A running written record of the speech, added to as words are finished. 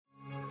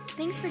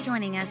Thanks for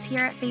joining us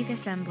here at Faith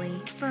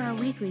Assembly for our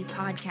weekly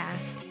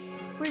podcast.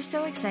 We're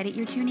so excited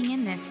you're tuning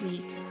in this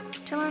week.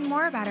 To learn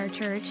more about our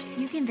church,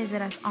 you can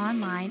visit us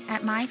online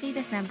at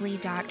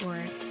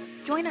myfaithassembly.org.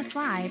 Join us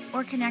live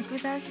or connect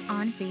with us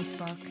on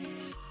Facebook.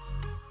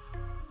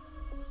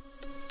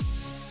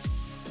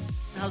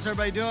 How's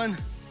everybody doing?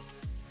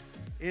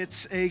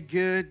 It's a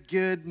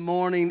good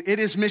morning. It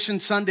is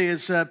Mission Sunday,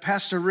 as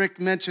Pastor Rick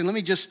mentioned. Let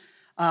me just,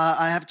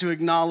 I have to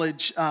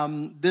acknowledge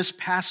this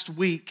past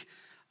week,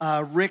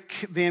 Rick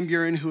Van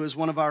Buren, who is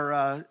one of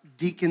our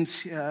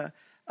deacons,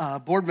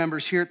 board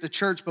members here at the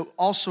church, but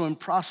also in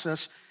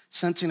process,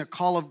 sensing a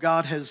call of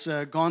God, has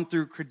gone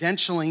through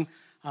credentialing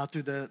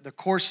through the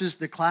courses,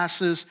 the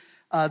classes.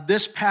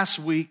 This past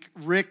week,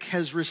 Rick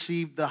has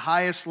received the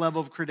highest level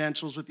of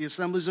credentials with the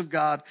Assemblies of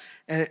God,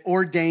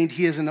 ordained.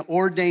 He is an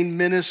ordained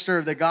minister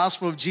of the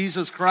gospel of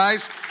Jesus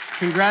Christ.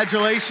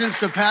 Congratulations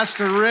to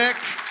Pastor Rick.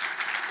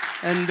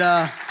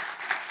 And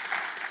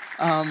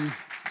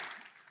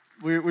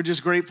we're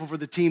just grateful for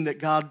the team that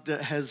God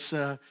has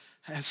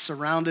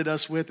surrounded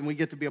us with, and we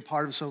get to be a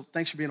part of. So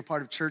thanks for being a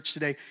part of church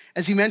today.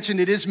 As he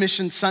mentioned, it is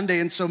Mission Sunday,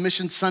 and so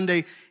Mission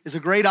Sunday is a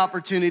great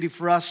opportunity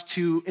for us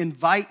to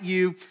invite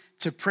you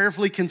to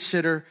prayerfully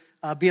consider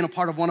being a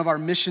part of one of our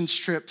missions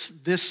trips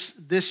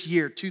this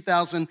year,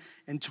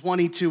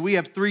 2022. We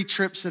have 3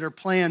 trips that are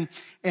planned,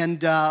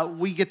 and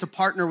we get to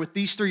partner with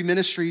these 3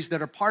 ministries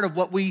that are part of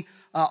what we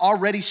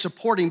already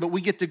supporting, but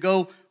we get to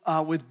go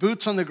with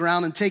boots on the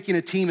ground and taking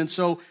a team. And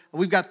so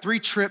we've got 3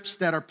 trips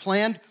that are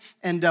planned,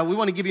 and we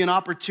want to give you an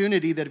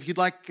opportunity that if you'd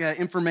like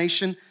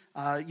information,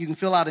 you can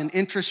fill out an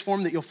interest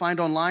form that you'll find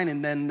online,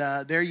 and then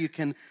there you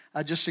can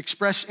just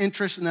express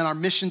interest, and then our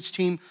missions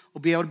team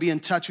will be able to be in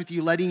touch with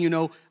you, letting you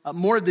know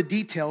more of the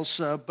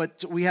details.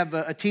 But we have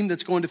a team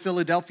that's going to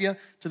Philadelphia,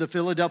 to the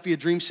Philadelphia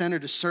Dream Center,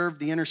 to serve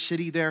the inner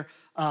city there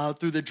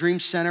through the Dream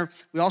Center.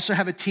 We also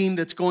have a team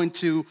that's going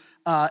to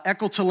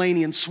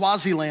Equatorial in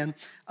Swaziland,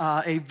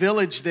 a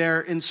village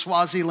there in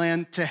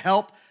Swaziland, to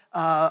help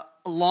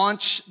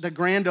launch the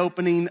grand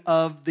opening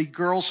of the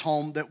girls'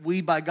 home that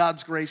we, by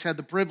God's grace, had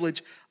the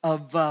privilege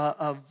of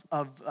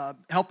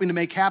helping to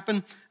make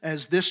happen,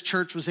 as this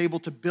church was able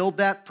to build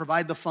that,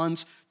 provide the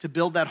funds to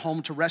build that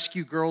home to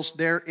rescue girls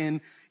there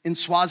in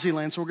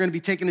Swaziland. So we're going to be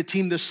taking a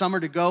team this summer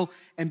to go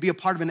and be a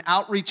part of an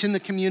outreach in the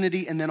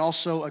community, and then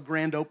also a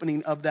grand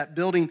opening of that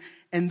building.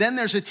 And then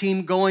there's a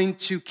team going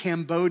to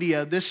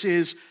Cambodia. This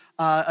is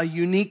a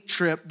unique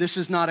trip. This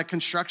is not a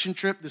construction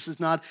trip. This is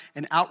not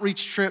an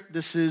outreach trip.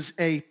 This is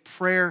a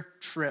prayer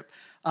trip.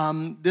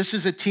 This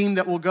is a team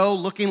that will go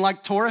looking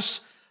like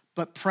tourists,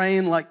 but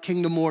praying like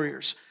kingdom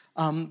warriors.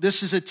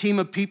 This is a team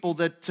of people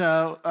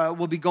that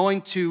will be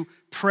going to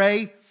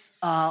pray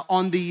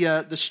on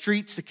the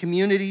streets, the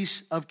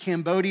communities of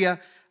Cambodia.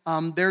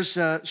 There's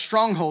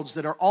strongholds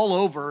that are all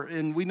over,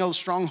 and we know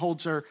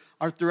strongholds are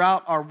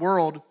throughout our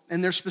world,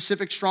 and there's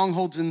specific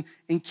strongholds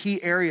in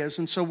key areas.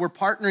 And so we're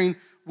partnering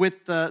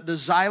with the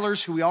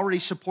Zeilers, who we already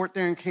support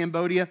there in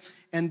Cambodia,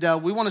 and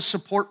we want to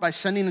support by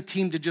sending a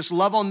team to just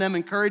love on them,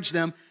 encourage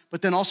them,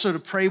 but then also to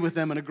pray with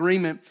them in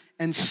agreement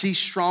and see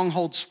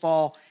strongholds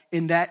fall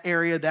in that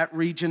area, that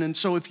region. And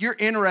so if you're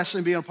interested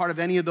in being a part of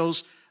any of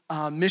those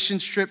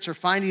missions trips or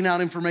finding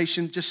out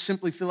information, just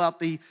simply fill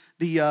out the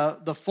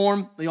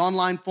form, the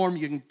online form.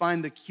 You can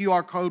find the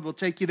QR code will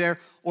take you there,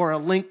 or a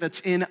link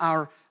that's in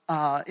our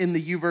in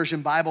the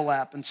YouVersion Bible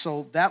app. And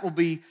so that will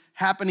be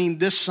happening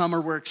this summer.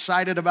 We're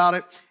excited about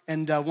it,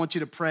 and want you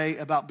to pray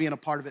about being a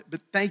part of it.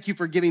 But thank you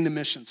for giving to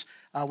missions.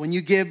 When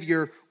you give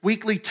your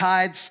weekly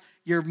tithes,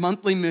 your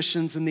monthly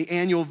missions, and the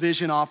annual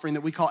vision offering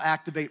that we call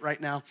Activate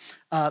right now,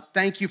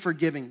 thank you for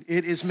giving.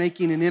 It is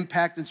making an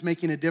impact. It's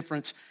making a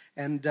difference,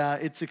 and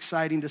it's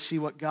exciting to see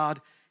what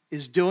God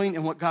is doing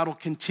and what God will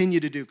continue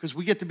to do, because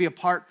we get to be a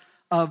part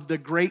of the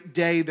great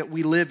day that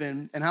we live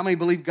in. And how many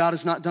believe God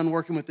is not done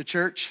working with the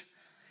church?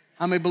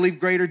 How many believe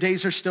greater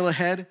days are still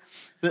ahead?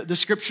 The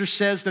scripture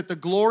says that the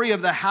glory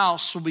of the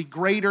house will be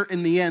greater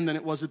in the end than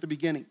it was at the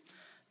beginning,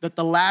 that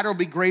the latter will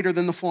be greater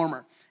than the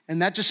former.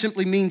 And that just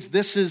simply means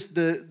this is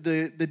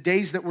the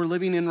days that we're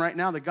living in right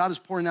now, that God is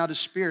pouring out his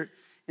Spirit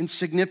in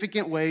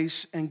significant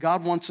ways, and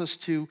God wants us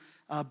to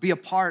be a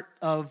part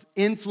of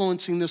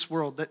influencing this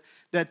world,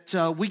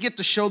 that we get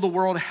to show the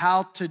world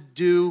how to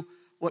do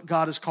what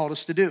God has called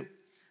us to do,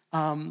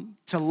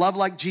 to love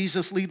like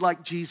Jesus, lead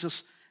like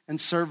Jesus, and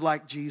serve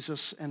like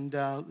Jesus, and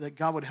that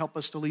God would help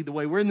us to lead the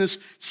way. We're in this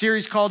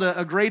series called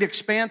A Great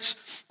Expanse,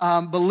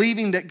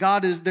 believing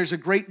that there's a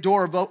great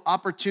door of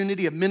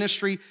opportunity, of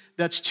ministry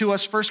that's to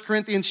us. 1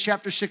 Corinthians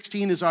chapter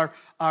 16 is our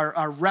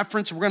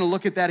reference. We're going to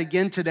look at that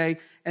again today,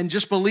 and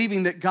just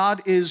believing that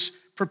God is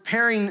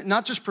preparing,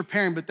 not just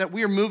preparing, but that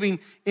we are moving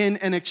in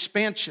an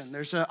expansion.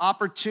 There's an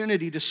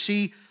opportunity to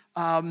see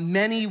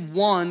many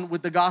one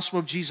with the gospel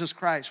of Jesus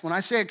Christ. When I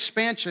say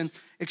expansion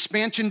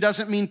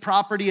doesn't mean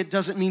property, it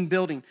doesn't mean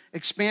building.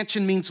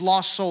 Expansion means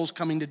lost souls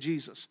coming to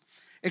Jesus.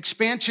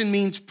 Expansion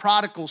means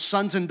prodigals,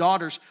 sons and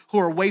daughters who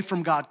are away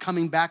from God,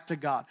 coming back to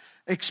God.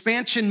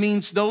 Expansion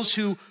means those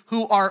who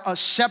are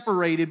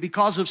separated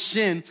because of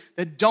sin,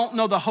 that don't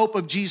know the hope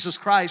of Jesus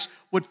Christ,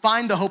 would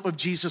find the hope of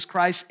Jesus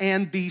Christ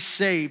and be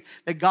saved.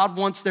 That God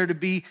wants there to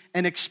be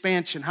an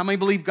expansion. How many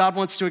believe God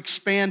wants to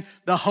expand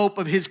the hope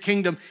of his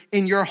kingdom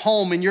in your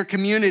home, in your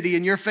community,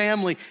 in your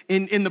family,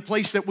 in the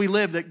place that we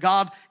live, that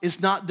God is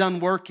not done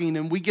working,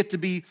 and we get to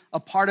be a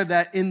part of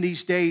that in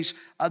these days.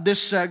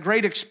 This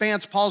great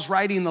expanse, Paul's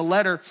writing the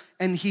letter,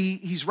 and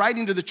he's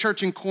writing to the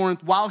church in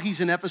Corinth while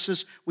he's in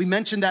Ephesus. We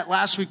mentioned that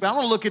last week, but I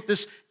want to look at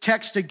this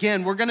text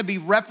again. We're going to be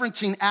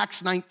referencing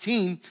Acts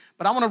 19,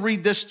 but I want to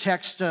read this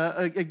text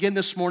again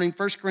this morning,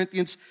 1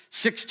 Corinthians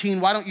 16.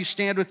 Why don't you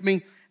stand with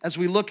me as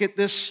we look at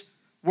this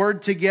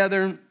word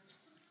together?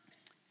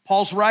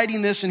 Paul's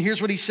writing this, and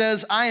here's what he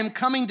says. I am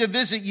coming to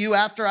visit you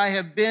after I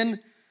have been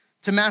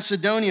to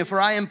Macedonia, for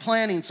I am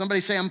planning.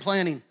 Somebody say, I'm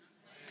planning.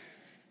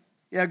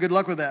 Yeah, good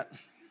luck with that.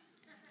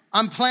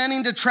 I'm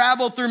planning to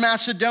travel through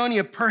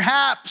Macedonia.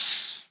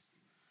 Perhaps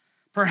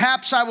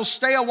I will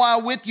stay a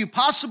while with you,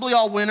 possibly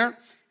all winter,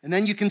 and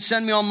then you can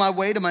send me on my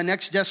way to my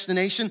next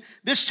destination.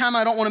 This time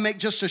I don't want to make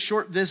just a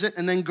short visit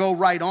and then go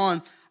right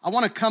on. I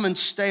want to come and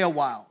stay a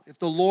while, if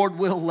the Lord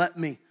will let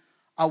me.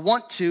 I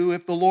want to,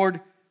 if the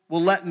Lord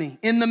will let me.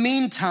 In the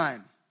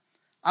meantime,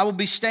 I will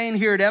be staying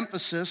here at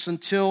Ephesus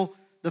until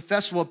the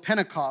festival of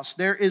Pentecost.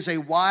 There is a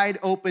wide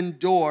open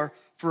door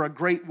for a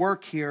great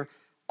work here,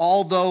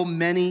 although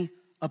many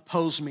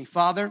oppose me.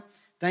 Father,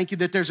 thank you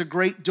that there's a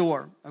great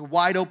door, a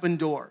wide open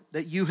door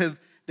that you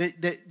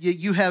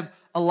have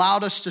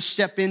allowed us to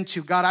step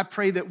into. God, I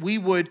pray that we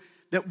would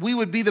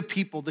be the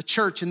people, the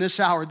church in this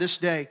hour, this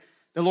day,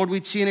 that Lord,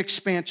 we'd see an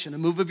expansion, a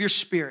move of your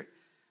Spirit.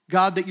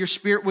 God, that your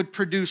Spirit would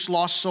produce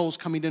lost souls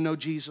coming to know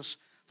Jesus.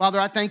 Father,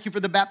 I thank you for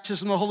the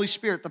baptism of the Holy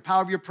Spirit, the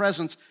power of your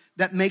presence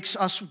that makes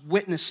us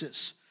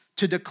witnesses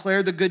to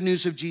declare the good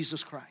news of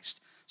Jesus Christ.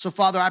 So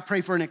Father, I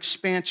pray for an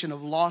expansion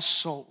of lost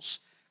souls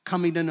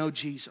coming to know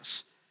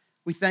Jesus.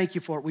 We thank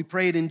you for it. We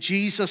pray it in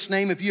Jesus'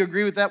 name. If you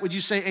agree with that, would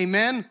you say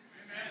amen? Amen.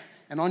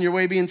 And on your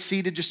way being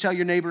seated, just tell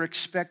your neighbor,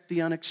 expect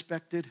the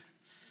unexpected.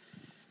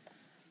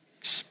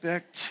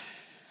 Expect.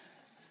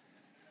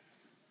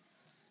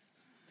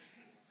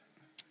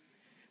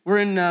 We're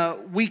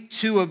in week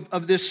 2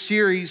 of this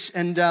series,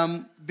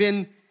 and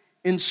been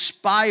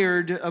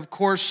inspired, of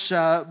course,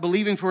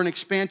 believing for an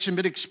expansion,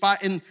 but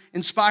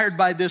inspired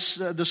by this,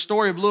 the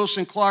story of Lewis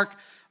and Clark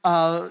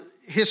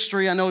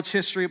history. I know it's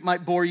history, it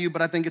might bore you,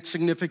 but I think it's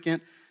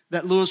significant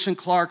that Lewis and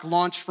Clark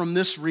launched from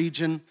this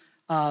region.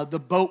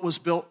 The boat was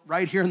built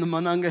right here in the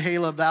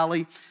Monongahela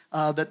Valley,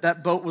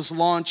 that boat was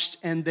launched,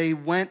 and they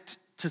went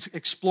to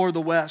explore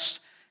the West.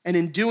 And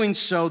in doing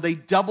so, they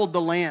doubled the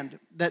land,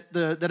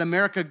 that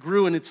America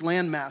grew in its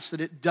landmass,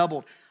 that it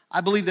doubled. I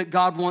believe that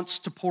God wants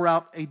to pour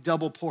out a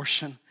double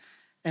portion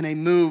and a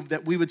move,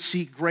 that we would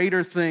see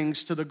greater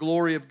things to the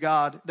glory of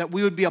God, that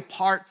we would be a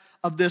part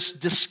of this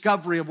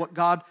discovery of what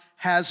God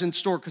has in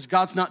store, because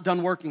God's not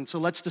done working, so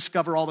let's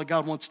discover all that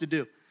God wants to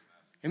do.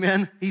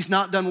 Amen? He's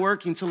not done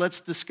working, so let's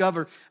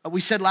discover.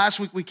 We said last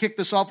week, we kicked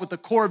this off with the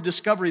Core of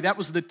Discovery. That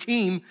was the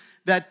team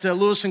that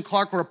Lewis and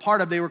Clark were a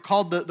part of. They were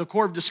called the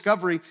Core of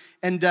Discovery.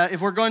 And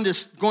if we're going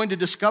to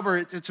discover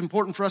it, it's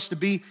important for us to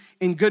be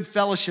in good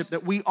fellowship,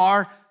 that we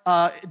are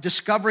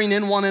discovering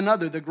in one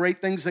another the great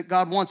things that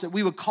God wants, that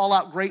we would call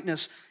out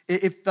greatness.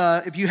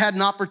 If you had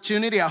an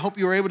opportunity, I hope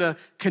you were able to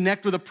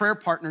connect with a prayer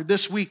partner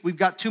this week. We've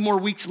got 2 more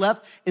weeks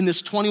left in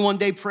this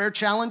 21-day prayer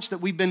challenge that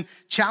we've been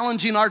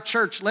challenging our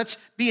church. Let's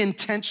be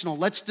intentional.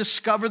 Let's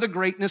discover the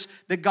greatness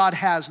that God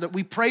has, that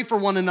we pray for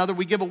one another.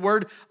 We give a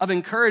word of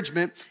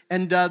encouragement,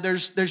 and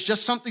there's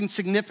just something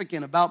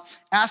significant about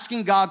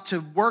asking God to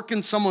work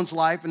in someone's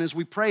life, and as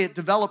we pray, it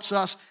develops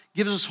us,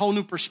 gives us a whole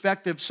new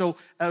perspective. So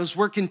as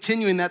we're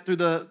continuing that through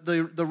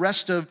the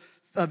rest of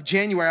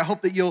January, I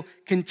hope that you'll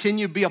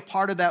continue to be a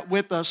part of that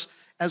with us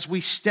as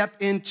we step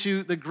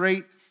into the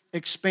great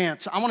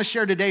expanse. I want to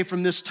share today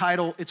from this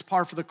title, It's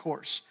Par for the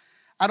Course.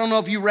 I don't know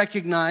if you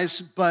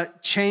recognize,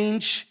 but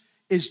change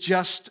is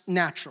just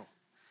natural.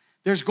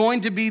 There's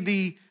going to be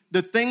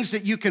the things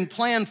that you can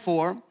plan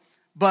for,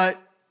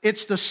 but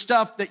it's the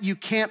stuff that you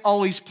can't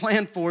always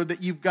plan for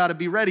that you've got to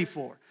be ready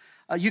for.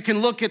 You can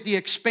look at the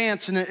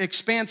expanse, and an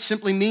expanse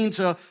simply means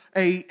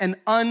an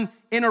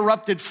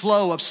uninterrupted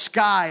flow of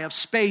sky, of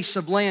space,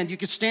 of land. You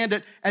could stand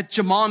at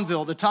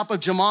Jamonville, the top of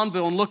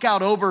Jamonville, and look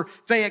out over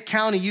Fayette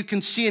County. You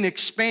can see an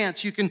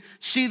expanse. You can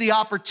see the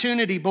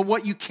opportunity, but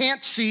what you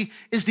can't see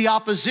is the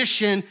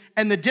opposition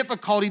and the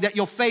difficulty that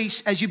you'll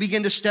face as you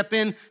begin to step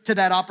into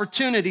that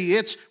opportunity.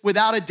 It's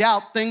without a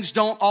doubt, things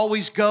don't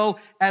always go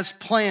as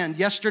planned.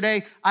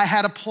 Yesterday, I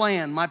had a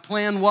plan. My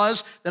plan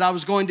was that I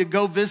was going to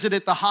go visit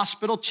at the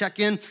hospital, check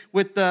in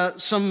with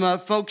some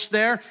folks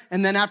there,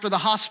 and then after the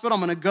hospital hospital.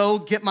 I'm going to go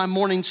get my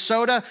morning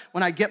soda.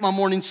 When I get my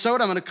morning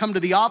soda, I'm going to come to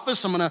the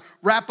office. I'm going to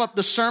wrap up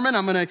the sermon.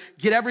 I'm going to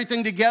get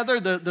everything together,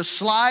 the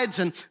slides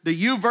and the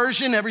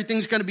YouVersion.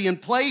 Everything's going to be in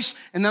place.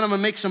 And then I'm going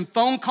to make some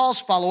phone calls,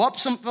 follow up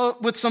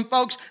with some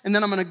folks. And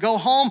then I'm going to go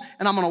home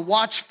and I'm going to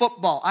watch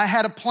football. I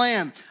had a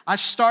plan. I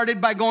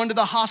started by going to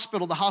the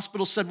hospital. The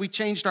hospital said, we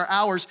changed our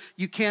hours.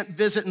 You can't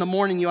visit in the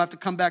morning. You have to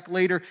come back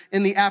later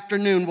in the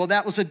afternoon. Well,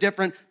 that was a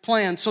different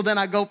plan. So then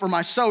I go for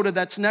my soda.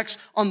 That's next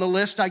on the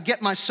list. I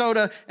get my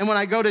soda, and when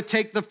I go to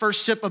take the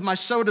first sip of my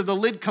soda, the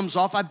lid comes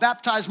off. I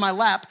baptize my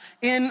lap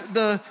in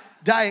the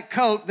Diet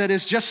Coke that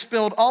is just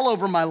spilled all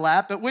over my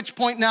lap, at which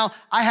point now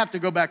I have to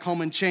go back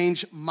home and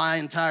change my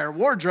entire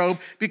wardrobe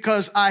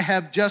because I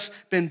have just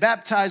been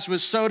baptized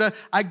with soda.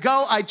 I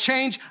go, I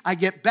change, I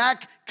get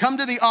back, come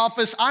to the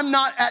office. I'm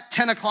not at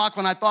 10 o'clock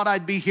when I thought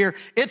I'd be here.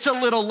 It's a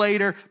little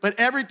later, but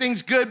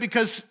everything's good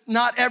because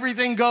not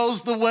everything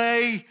goes the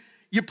way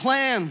you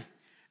plan.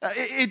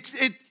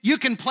 You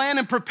can plan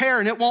and prepare,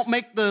 and it won't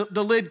make the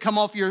lid come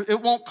off it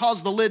won't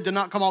cause the lid to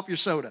not come off your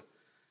soda.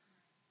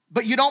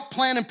 But you don't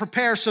plan and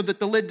prepare so that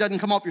the lid doesn't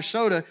come off your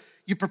soda.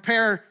 You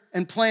prepare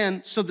and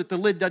plan so that the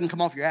lid doesn't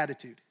come off your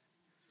attitude.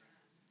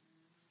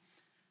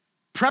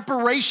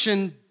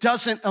 Preparation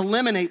doesn't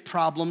eliminate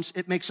problems,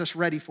 it makes us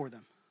ready for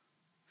them.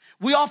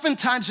 We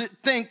oftentimes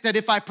think that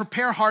if I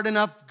prepare hard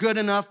enough, good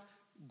enough,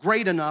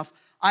 great enough,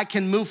 I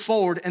can move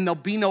forward and there'll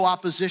be no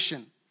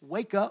opposition.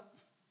 Wake up.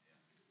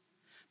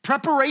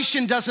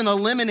 Preparation doesn't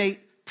eliminate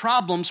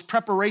problems.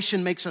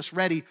 Preparation makes us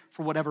ready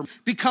for whatever.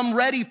 Become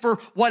ready for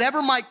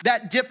whatever might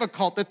that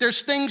difficult, that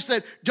there's things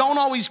that don't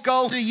always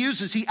go that he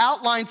uses. He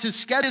outlines his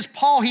schedule. As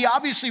Paul, he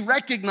obviously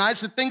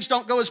recognized that things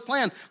don't go as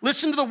planned.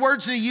 Listen to the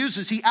words that he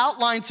uses. He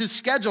outlines his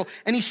schedule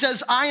and he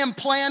says, I am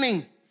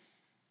planning,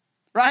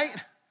 right?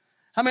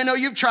 How many know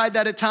you've tried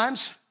that at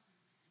times?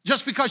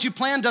 Just because you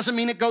plan doesn't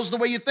mean it goes the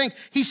way you think.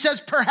 He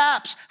says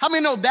perhaps. How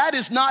many know that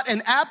is not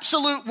an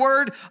absolute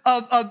word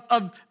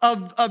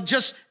of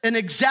just an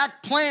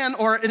exact plan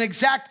or an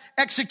exact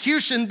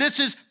execution? This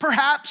is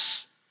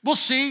perhaps. We'll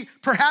see.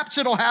 Perhaps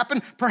it'll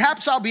happen.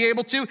 Perhaps I'll be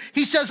able to.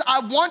 He says,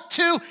 I want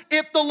to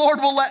if the Lord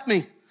will let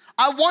me.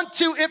 I want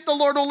to if the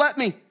Lord will let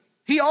me.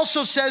 He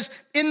also says,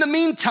 in the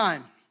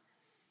meantime.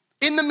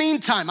 In the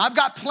meantime, I've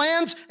got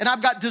plans and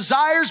I've got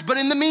desires, but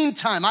in the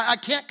meantime, I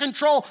can't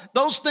control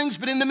those things,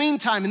 but in the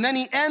meantime. And then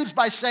he ends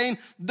by saying,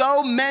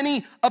 though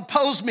many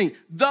oppose me,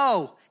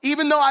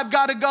 even though I've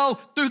got to go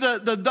through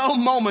the though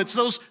moments,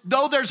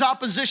 though there's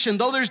opposition,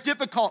 though there's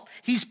difficult,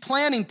 he's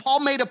planning.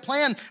 Paul made a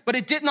plan, but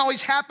it didn't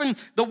always happen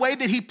the way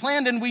that he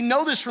planned. And we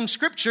know this from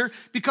Scripture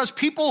because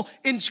people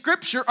in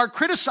Scripture are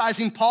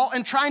criticizing Paul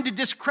and trying to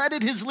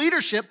discredit his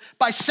leadership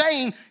by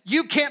saying,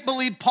 you can't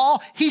believe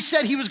Paul. He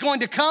said he was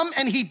going to come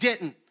and he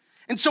didn't.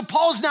 And so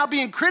Paul is now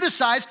being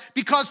criticized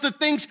because the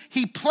things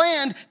he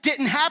planned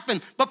didn't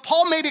happen. But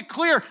Paul made it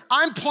clear,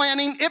 I'm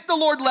planning, if the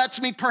Lord lets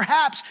me,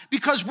 perhaps,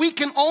 because we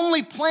can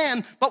only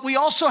plan, but we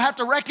also have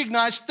to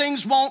recognize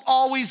things won't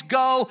always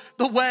go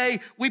the way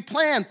we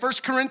plan. 1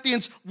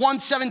 Corinthians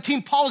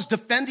 1:17, Paul is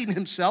defending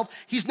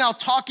himself. He's now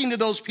talking to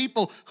those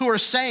people who are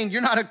saying,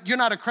 you're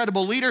not a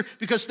credible leader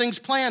because things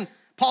plan.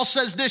 Paul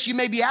says this, you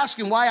may be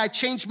asking why I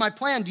changed my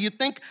plan. Do you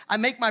think I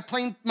make my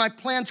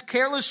plans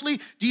carelessly?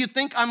 Do you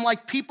think I'm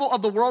like people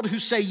of the world who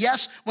say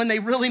yes when they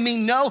really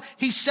mean no?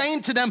 He's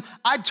saying to them,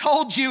 I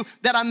told you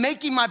that I'm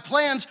making my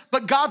plans,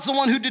 but God's the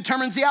one who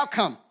determines the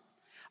outcome.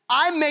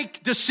 I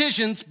make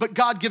decisions, but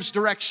God gives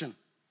direction.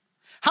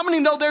 How many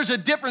know there's a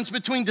difference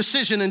between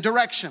decision and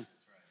direction?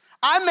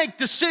 I make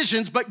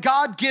decisions, but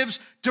God gives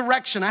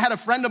direction. I had a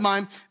friend of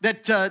mine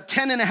that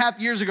 10 and a half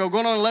years ago,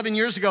 going on 11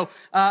 years ago,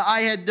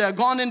 I had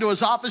gone into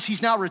his office.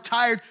 He's now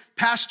retired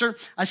pastor.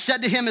 I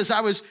said to him as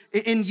I was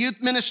in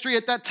youth ministry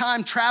at that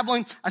time,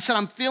 traveling, I said,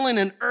 I'm feeling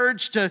an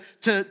urge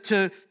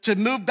to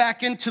move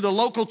back into the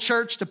local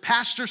church, to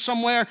pastor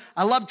somewhere.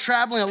 I love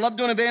traveling. I love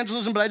doing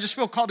evangelism, but I just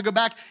feel called to go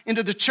back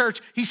into the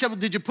church. He said, well,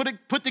 did you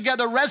put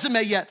together a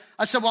resume yet?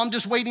 I said, well, I'm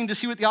just waiting to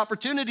see what the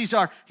opportunities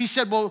are. He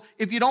said, well,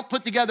 if you don't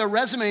put together a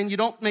resume and you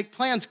don't make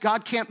plans,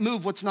 God can't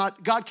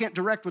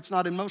direct what's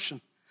not in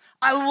motion.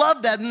 I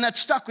love that, and that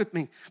stuck with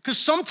me. Because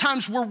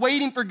sometimes we're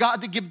waiting for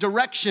God to give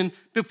direction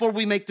before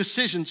we make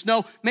decisions.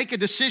 No, make a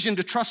decision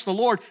to trust the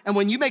Lord. And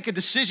when you make a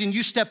decision,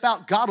 you step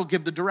out, God will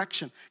give the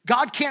direction.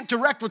 God can't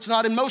direct what's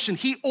not in motion.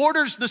 He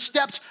orders the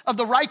steps of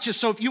the righteous.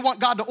 So if you want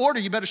God to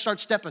order, you better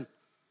start stepping.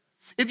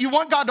 If you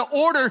want God to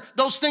order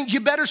those things,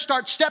 you better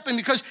start stepping,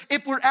 because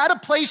if we're at a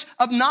place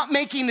of not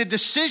making a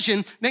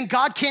decision, then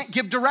God can't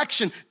give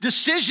direction.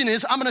 Decision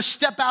is, I'm going to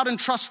step out and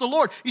trust the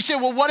Lord. You say,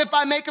 well, what if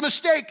I make a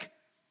mistake?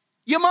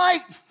 You might.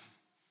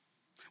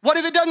 What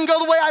if it doesn't go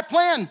the way I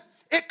plan?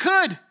 It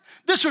could.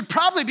 This would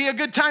probably be a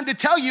good time to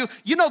tell you,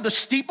 you know the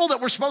steeple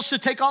that we're supposed to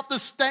take off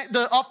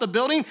the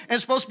building and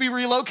it's supposed to be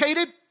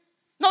relocated?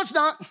 No, it's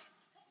not.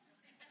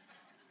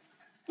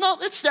 No,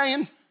 it's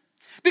staying.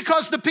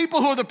 Because the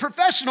people who are the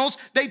professionals,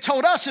 they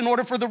told us in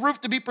order for the roof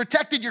to be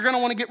protected, you're going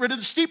to want to get rid of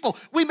the steeple.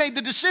 We made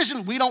the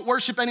decision. We don't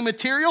worship any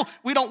material.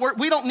 We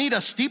don't need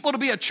a steeple to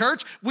be a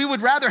church. We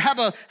would rather have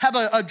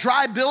a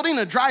dry building,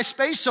 a dry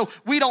space, so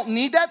we don't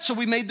need that. So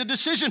we made the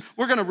decision.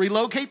 We're going to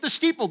relocate the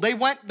steeple. They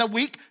went the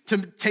week to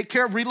take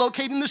care of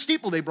relocating the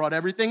steeple. They brought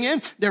everything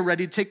in. They're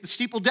ready to take the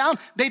steeple down.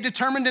 They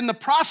determined in the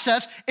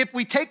process, if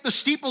we take the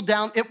steeple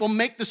down, it will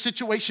make the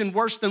situation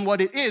worse than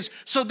what it is.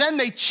 So then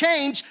they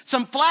changed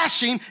some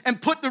flashing and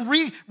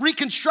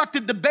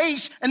reconstructed the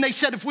base, and they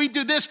said, if we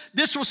do this,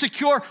 this will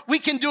secure, we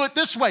can do it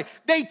this way.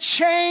 They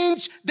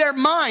changed their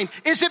mind.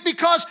 Is it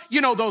because,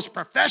 those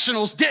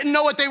professionals didn't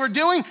know what they were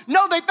doing?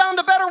 No, they found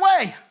a better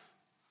way.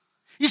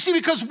 You see,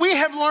 because we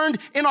have learned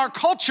in our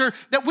culture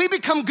that we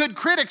become good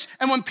critics,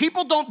 and when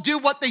people don't do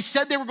what they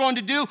said they were going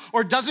to do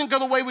or doesn't go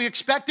the way we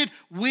expected,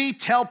 we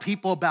tell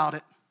people about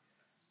it.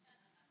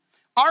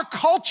 Our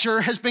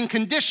culture has been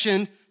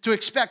conditioned to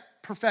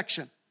expect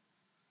perfection.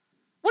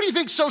 What do you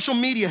think social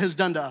media has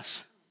done to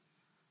us?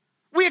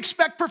 We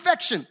expect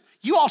perfection.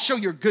 You all show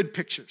your good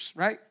pictures,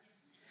 right?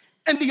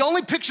 And the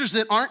only pictures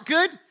that aren't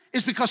good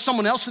is because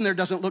someone else in there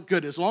doesn't look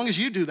good. As long as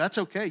you do, that's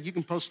okay. You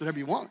can post whatever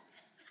you want.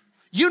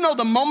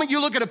 The moment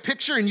you look at a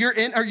picture and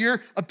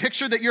you're a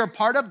picture that you're a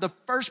part of, the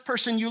first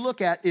person you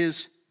look at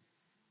is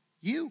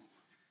you.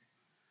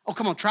 Oh,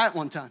 come on, try it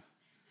one time.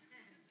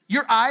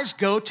 Your eyes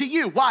go to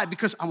you. Why?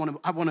 Because I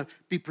want to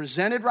be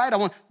presented right.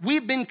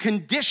 We've been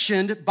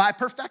conditioned by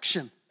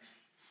perfection.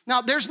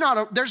 Now, there's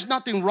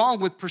nothing wrong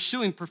with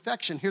pursuing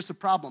perfection. Here's the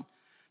problem.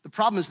 The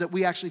problem is that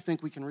we actually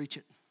think we can reach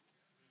it.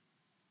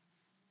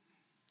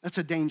 That's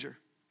a danger.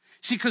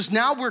 See, because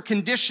now we're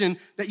conditioned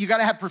that you got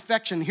to have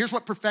perfection. Here's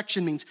what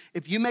perfection means.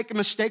 If you make a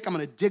mistake, I'm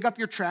going to dig up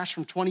your trash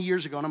from 20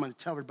 years ago, and I'm going to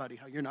tell everybody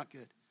how you're not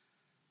good.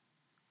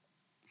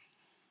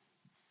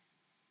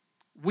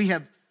 We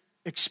have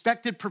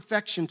expected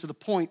perfection to the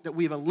point that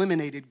we've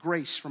eliminated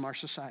grace from our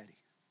society.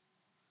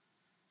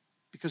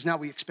 Because now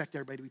we expect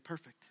everybody to be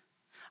perfect.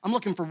 I'm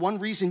looking for one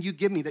reason you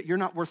give me that you're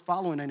not worth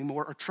following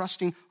anymore or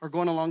trusting or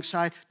going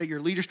alongside, that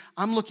you're leaders.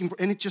 I'm looking for,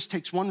 and it just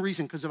takes one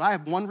reason, because if I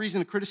have one reason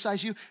to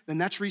criticize you, then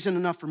that's reason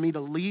enough for me to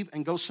leave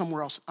and go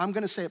somewhere else. I'm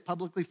going to say it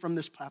publicly from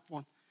this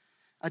platform.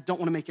 I don't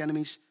want to make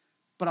enemies,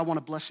 but I want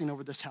a blessing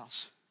over this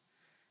house.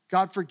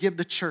 God, forgive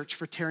the church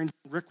for tearing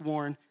Rick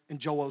Warren and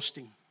Joel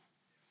Osteen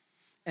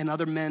and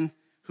other men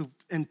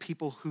and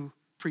people who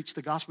preach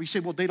the gospel. You say,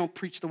 well, they don't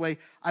preach the way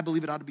I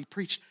believe it ought to be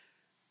preached.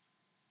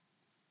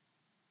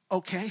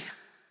 Okay.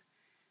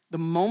 The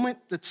moment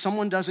that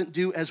someone doesn't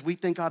do as we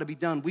think ought to be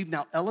done, we've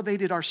now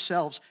elevated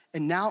ourselves,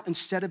 and now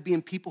instead of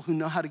being people who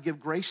know how to give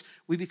grace,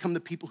 we become the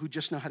people who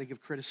just know how to give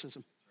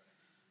criticism.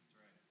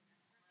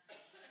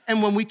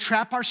 And when we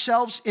trap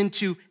ourselves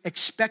into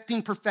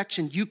expecting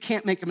perfection, you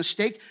can't make a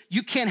mistake.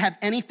 You can't have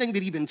anything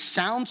that even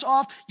sounds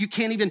off.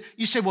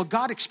 You say, well,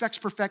 God expects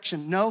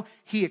perfection. No,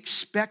 he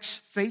expects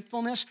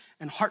faithfulness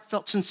and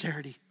heartfelt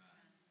sincerity.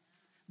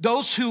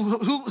 Those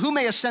who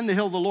may ascend the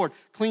hill of the Lord,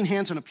 clean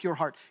hands and a pure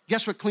heart.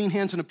 Guess what clean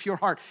hands and a pure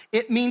heart?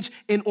 It means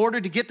in order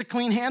to get the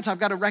clean hands, I've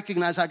got to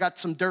recognize I got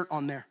some dirt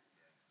on there.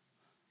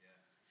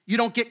 You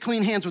don't get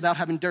clean hands without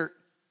having dirt.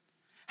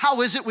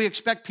 How is it we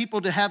expect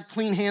people to have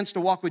clean hands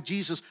to walk with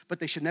Jesus, but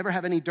they should never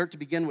have any dirt to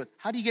begin with?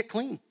 How do you get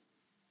clean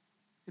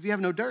if you have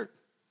no dirt?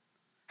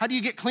 How do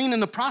you get clean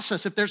in the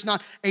process if there's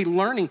not a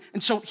learning?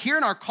 And so here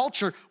in our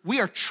culture, we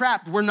are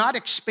trapped. We're not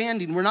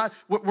expanding. We're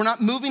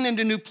not moving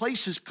into new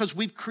places because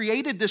we've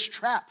created this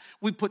trap.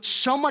 We put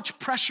so much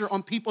pressure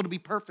on people to be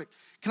perfect.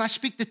 Can I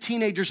speak to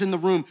teenagers in the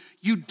room?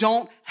 You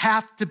don't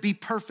have to be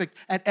perfect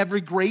at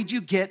every grade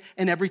you get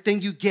and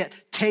everything you get.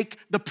 Take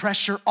the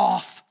pressure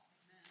off.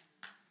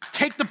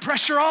 Take the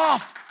pressure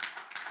off.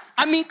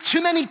 I meet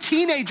too many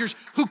teenagers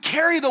who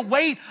carry the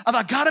weight of,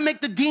 I gotta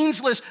make the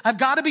dean's list. I've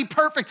gotta be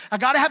perfect. I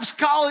gotta have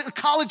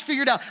college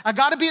figured out. I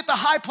gotta be at the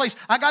high place.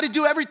 I gotta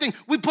do everything.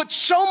 We put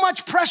so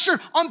much pressure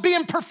on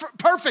being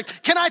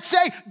perfect. Can I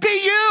say,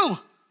 be you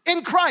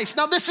in Christ?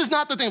 Now, this is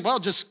not the thing. Well,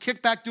 just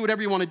kick back, do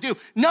whatever you wanna do.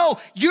 No,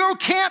 you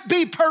can't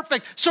be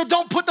perfect, so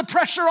don't put the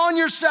pressure on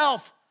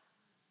yourself.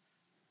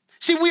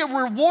 See, we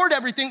reward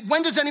everything.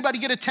 When does anybody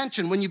get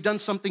attention? When you've done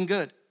something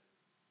good.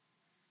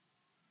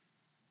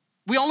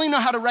 We only know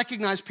how to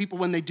recognize people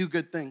when they do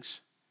good things.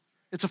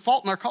 It's a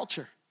fault in our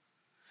culture.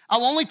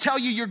 I'll only tell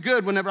you you're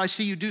good whenever I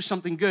see you do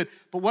something good.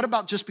 But what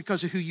about just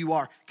because of who you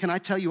are? Can I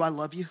tell you I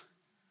love you?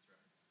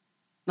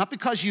 Not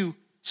because you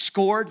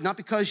scored, not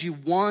because you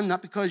won,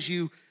 not because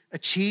you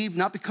achieved,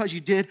 not because you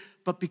did,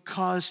 but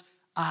because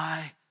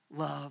I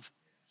love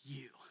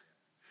you.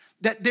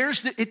 That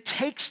it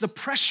takes the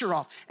pressure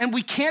off. And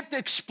we can't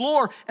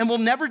explore and we'll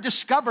never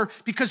discover,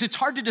 because it's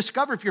hard to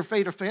discover if you're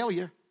afraid of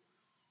failure.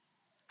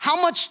 How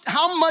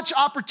much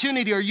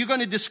opportunity are you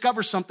going to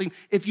discover something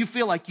if you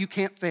feel like you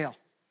can't fail?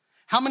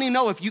 How many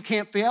know if you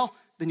can't fail,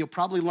 then you'll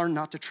probably learn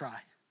not to try?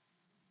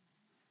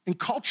 And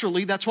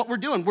culturally, that's what we're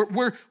doing.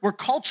 We're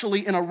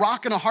culturally in a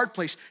rock and a hard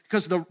place,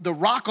 because the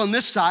rock on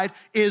this side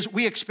is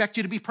we expect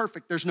you to be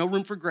perfect. There's no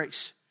room for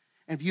grace.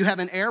 And if you have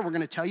an error, we're going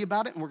to tell you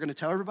about it, and we're going to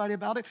tell everybody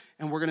about it,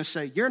 and we're going to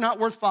say, you're not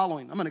worth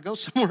following. I'm going to go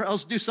somewhere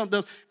else, do something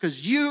else,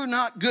 because you're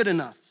not good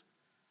enough.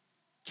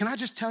 Can I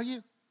just tell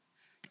you?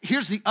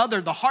 Here's the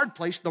hard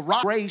place, the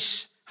rock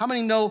race. How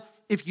many know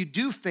if you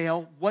do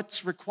fail,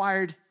 what's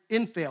required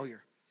in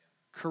failure?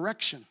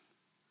 Correction.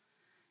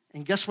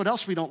 And guess what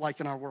else we don't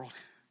like in our world?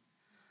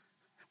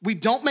 We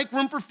don't make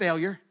room for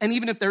failure, and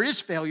even if there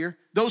is failure,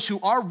 those who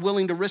are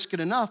willing to risk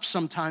it enough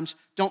sometimes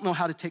don't know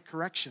how to take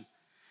correction.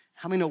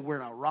 How many know we're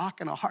in a rock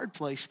and a hard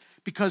place?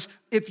 Because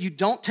if you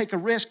don't take a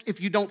risk,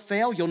 if you don't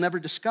fail, you'll never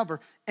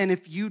discover. And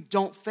if you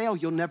don't fail,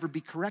 you'll never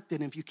be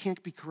corrected. And if you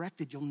can't be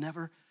corrected, you'll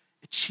never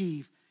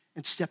achieve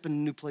and step into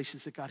new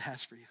places that God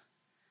has for you.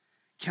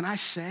 Can I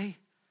say,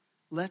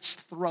 let's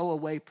throw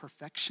away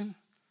perfection,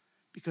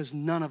 because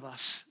none of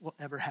us will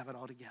ever have it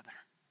all together.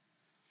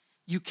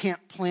 You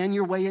can't plan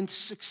your way into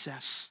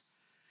success.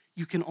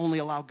 You can only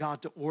allow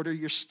God to order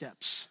your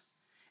steps.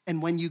 And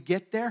when you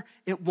get there,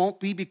 it won't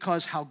be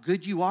because how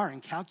good you are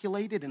and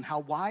calculated and how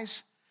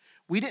wise.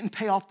 We didn't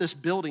pay off this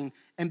building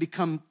and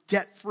become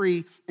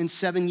debt-free in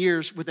 7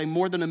 years with a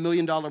more than $1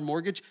 million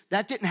mortgage.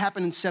 That didn't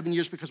happen in 7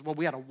 years because, well,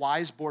 we had a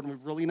wise board and we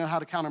really know how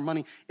to count our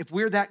money. If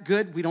we're that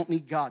good, we don't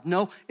need God.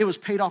 No, it was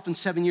paid off in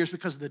 7 years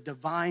because of the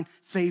divine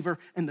favor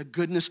and the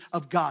goodness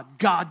of God.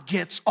 God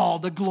gets all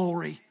the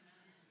glory.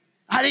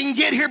 I didn't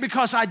get here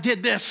because I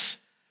did this.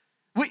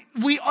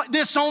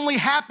 This only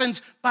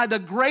happens by the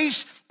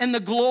grace and the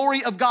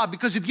glory of God.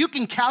 Because if you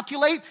can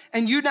calculate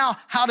and you know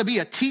how to be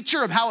a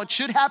teacher of how it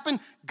should happen,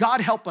 God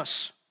help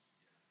us.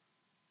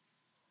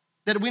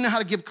 That we know how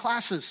to give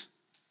classes.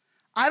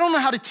 I don't know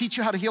how to teach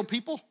you how to heal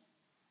people.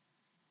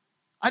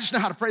 I just know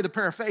how to pray the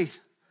prayer of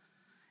faith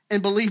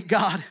and believe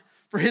God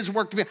for his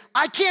work to be.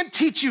 I can't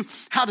teach you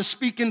how to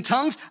speak in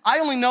tongues. I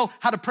only know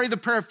how to pray the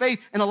prayer of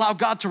faith and allow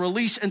God to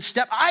release and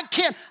step. I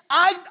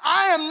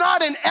am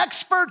not an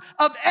expert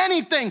of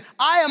anything.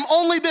 I am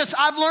only this.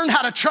 I've learned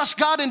how to trust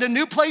God into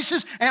new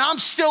places, and I'm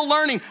still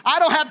learning. I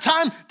don't have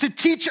time to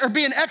teach or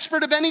be an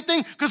expert of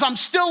anything because I'm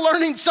still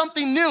learning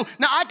something new.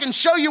 Now, I can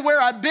show you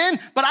where I've been,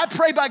 but I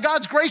pray by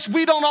God's grace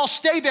we don't all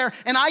stay there,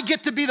 and I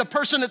get to be the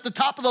person at the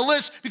top of the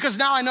list because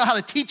now I know how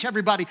to teach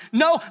everybody.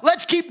 No,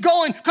 let's keep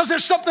going because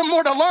there's something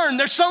more to learn.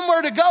 There's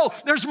somewhere to go.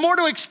 There's more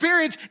to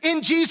experience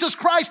in Jesus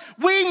Christ.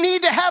 We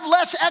need to have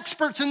less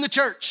experts in the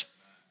church.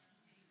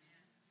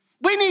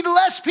 We need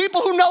less people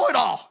who know it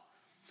all.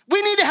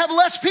 We need to have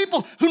less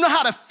people who know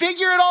how to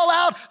figure it all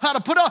out, how to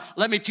put on.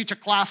 Let me teach a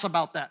class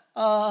about that.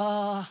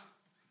 Are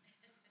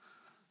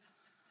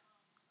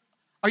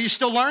you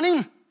still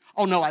learning?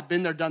 Oh no, I've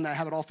been there, done that, I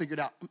have it all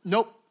figured out.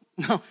 Nope,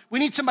 no. We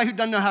need somebody who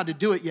doesn't know how to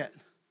do it yet.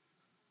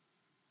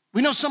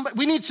 We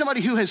need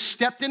somebody who has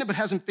stepped in it but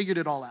hasn't figured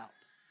it all out.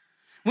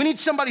 We need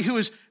somebody who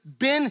has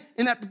been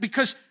in that,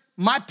 because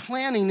my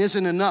planning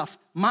isn't enough.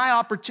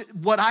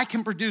 What I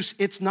can produce,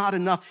 it's not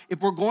enough. If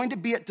we're going to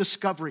be at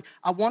Discovery,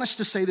 I want us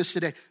to say this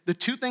today. The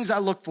two things I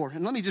look for,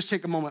 and let me just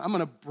take a moment. I'm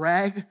going to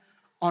brag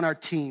on our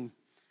team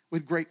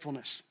with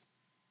gratefulness.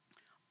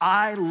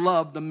 I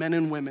love the men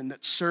and women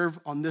that serve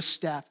on this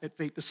staff at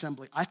Faith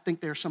Assembly. I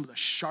think they're some of the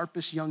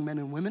sharpest young men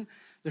and women,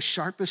 the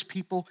sharpest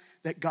people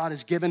that God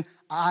has given.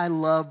 I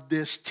love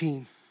this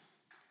team.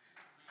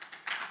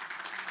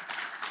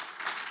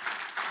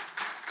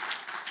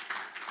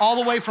 All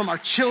the way from our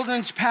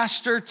children's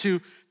pastor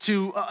to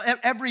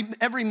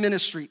every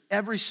ministry,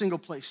 every single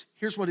place.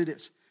 Here's what it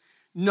is.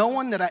 No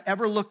one that I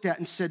ever looked at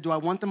and said, do I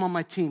want them on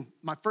my team?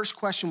 My first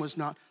question was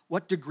not,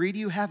 what degree do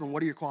you have and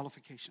what are your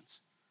qualifications?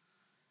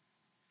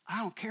 I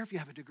don't care if you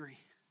have a degree.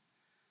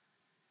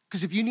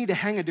 Because if you need to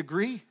hang a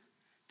degree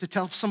to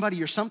tell somebody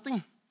you're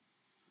something,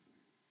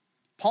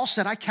 Paul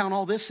said, I count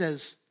all this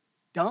as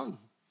dung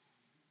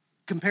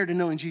compared to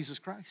knowing Jesus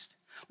Christ.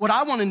 What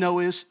I want to know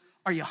is,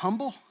 are you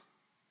humble?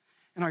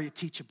 And are you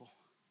teachable?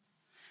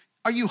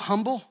 Are you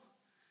humble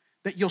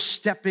that you'll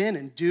step in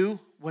and do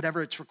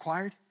whatever it's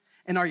required?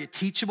 And are you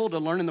teachable to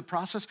learn in the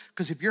process?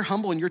 Because if you're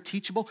humble and you're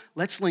teachable,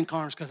 let's link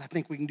arms because I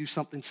think we can do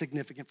something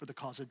significant for the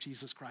cause of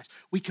Jesus Christ.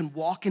 We can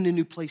walk into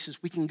new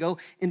places. We can go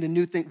into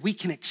new things. We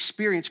can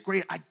experience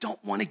great. I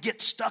don't want to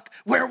get stuck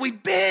where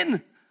we've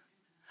been.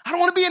 I don't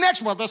want to be an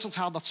expert. Well, this is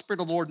how the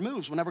Spirit of the Lord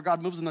moves. Whenever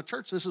God moves in the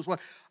church, this is what.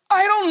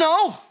 I don't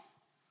know.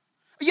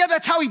 Yeah,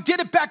 that's how he did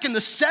it back in the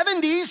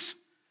 70s.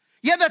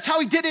 Yeah, that's how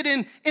he did it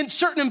in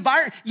certain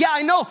environments. Yeah,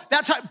 I know.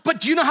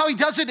 But do you know how he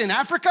does it in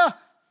Africa?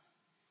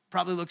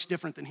 Probably looks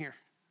different than here.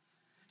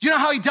 Do you know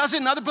how he does it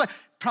in other places?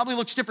 Probably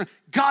looks different.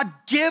 God,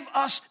 give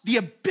us the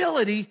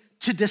ability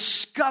to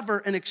discover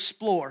and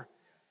explore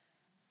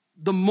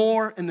the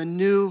more and the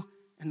new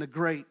and the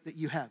great that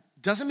you have.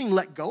 Doesn't mean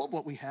let go of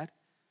what we had,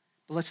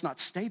 but let's not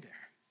stay there.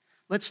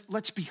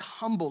 Let's be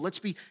humble. Let's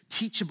be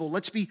teachable.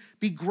 Let's be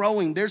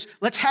growing.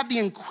 Let's have the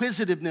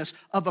inquisitiveness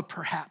of a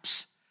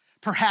perhaps.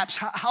 Perhaps,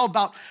 how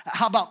about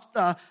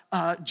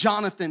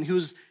Jonathan,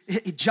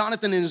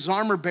 Jonathan and his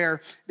armor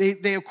bearer?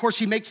 They of course,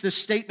 he makes this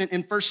statement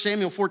in 1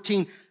 Samuel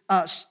 14.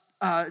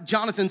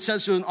 Jonathan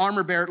says to an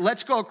armor bearer,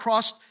 let's go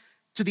across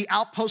to the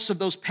outposts of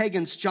those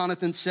pagans,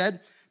 Jonathan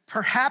said.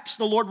 Perhaps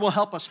the Lord will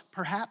help us.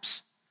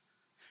 Perhaps.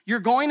 You're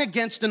going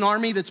against an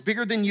army that's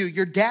bigger than you.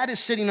 Your dad is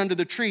sitting under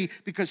the tree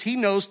because he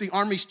knows the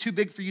army's too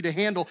big for you to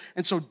handle.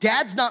 And so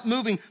dad's not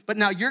moving, but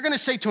now you're gonna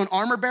say to an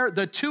armor bearer,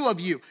 the two of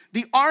you,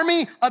 the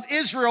army of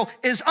Israel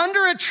is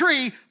under a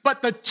tree,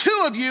 but the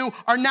two of you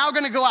are now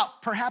gonna go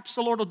out. Perhaps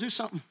the Lord will do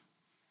something.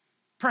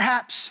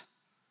 Perhaps.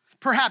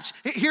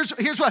 Here's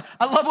what,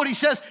 I love what he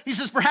says. He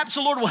says, perhaps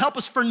the Lord will help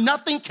us, for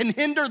nothing can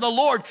hinder the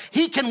Lord.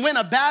 He can win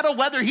a battle,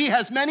 whether he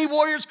has many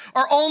warriors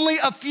or only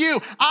a few.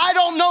 I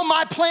don't know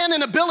my plan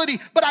and ability,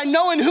 but I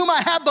know in whom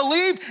I have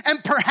believed,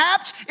 and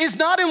perhaps is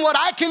not in what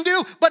I can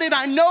do, but in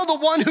I know the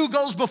one who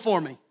goes before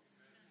me.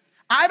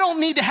 I don't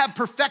need to have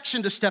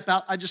perfection to step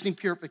out. I just need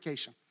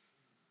purification.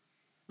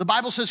 The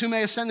Bible says, who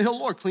may ascend the hill,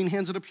 Lord, clean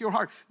hands and a pure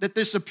heart. That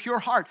there's a pure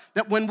heart,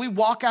 that when we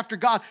walk after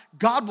God,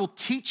 God will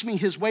teach me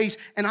his ways,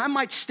 and I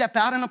might step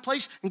out in a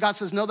place, and God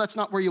says, no, that's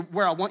not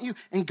where I want you,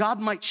 and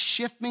God might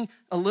shift me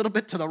a little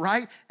bit to the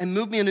right and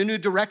move me in a new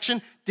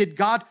direction. Did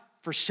God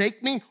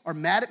forsake me or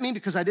mad at me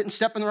because I didn't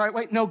step in the right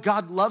way? No,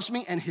 God loves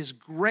me, and his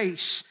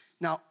grace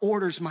now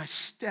orders my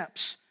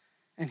steps,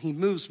 and he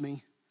moves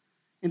me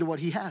into what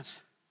he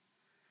has.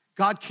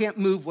 God can't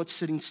move what's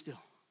sitting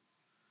still.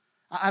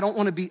 I don't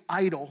want to be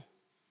idle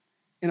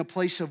in a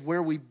place of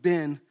where we've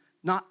been,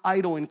 not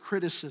idle in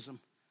criticism,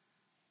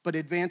 but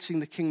advancing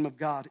the kingdom of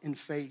God in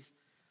faith.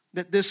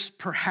 That this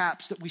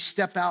perhaps, that we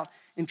step out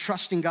in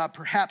trusting God,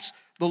 perhaps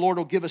the Lord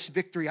will give us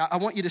victory. I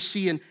want you to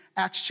see in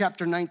Acts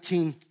chapter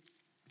 19,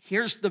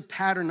 here's the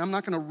pattern. I'm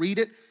not gonna read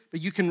it,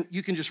 but you can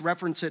just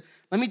reference it.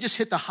 Let me just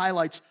hit the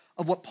highlights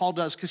of what Paul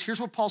does, because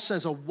here's what Paul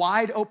says, a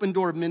wide open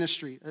door of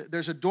ministry.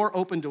 There's a door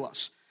open to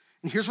us.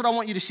 And here's what I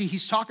want you to see.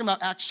 He's talking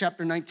about Acts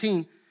chapter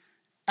 19.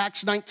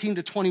 Acts 19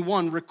 to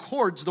 21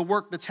 records the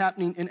work that's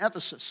happening in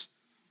Ephesus.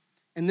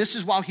 And this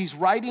is while he's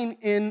writing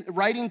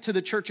to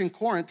the church in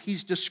Corinth,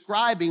 he's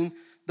describing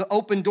the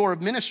open door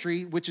of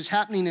ministry, which is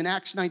happening in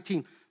Acts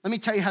 19. Let me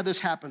tell you how this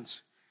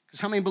happens. Because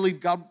how many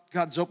believe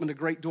God's opened a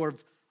great door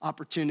of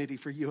opportunity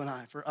for you and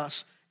I, for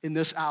us in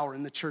this hour,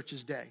 in the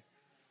church's day?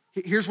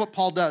 Here's what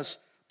Paul does.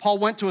 Paul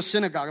went to a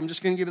synagogue. I'm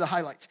just going to give you the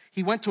highlights.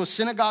 He went to a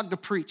synagogue to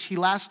preach. He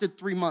lasted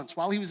 3 months.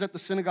 While he was at the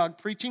synagogue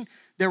preaching,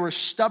 there were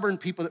stubborn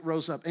people that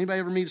rose up. Anybody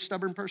ever meet a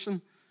stubborn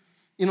person?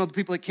 You know, the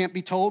people that can't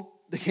be told,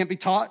 they can't be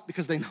taught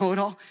because they know it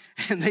all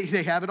and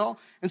they have it all.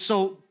 And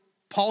so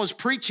Paul is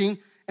preaching,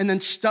 and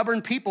then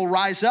stubborn people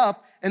rise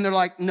up and they're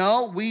like,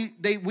 no, we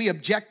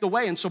object the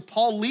way. And so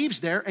Paul leaves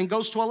there and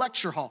goes to a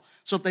lecture hall.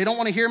 So if they don't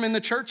want to hear him in the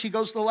church, he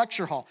goes to the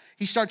lecture hall.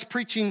 He starts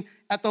preaching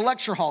at the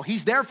lecture hall.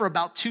 He's there for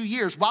about 2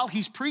 years. While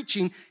he's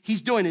preaching,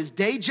 he's doing his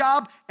day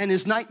job and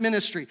his night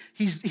ministry.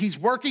 He's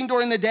working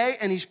during the day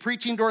and he's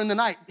preaching during the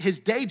night. His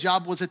day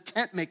job was a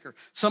tent maker.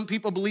 Some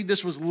people believe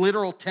this was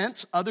literal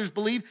tents. Others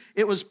believe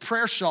it was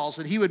prayer shawls,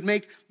 that he would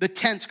make the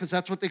tents because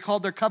that's what they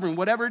called their covering.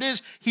 Whatever it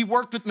is, he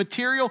worked with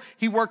material.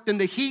 He worked in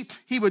the heat.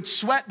 He would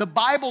sweat. The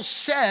Bible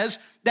says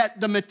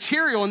that the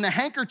material and the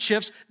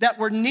handkerchiefs that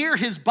were near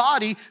his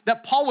body,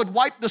 that Paul would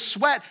wipe the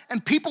sweat,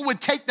 and people would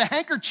take the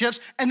handkerchiefs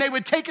and they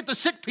would take it to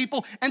sick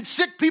people, and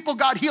sick people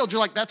got healed. You're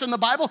like, that's in the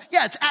Bible?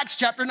 Yeah, it's Acts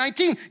chapter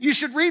 19. You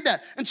should read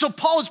that. And so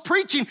Paul is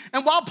preaching,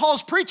 and while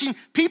Paul's preaching,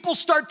 people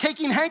start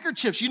taking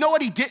handkerchiefs. You know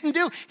what he didn't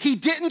do? He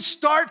didn't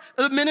start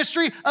the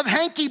ministry of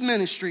hanky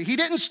ministry. He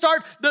didn't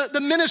start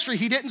the ministry.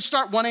 He didn't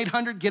start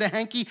 1-800, get a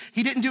hanky.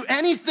 He didn't do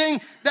anything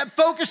that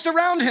focused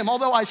around him.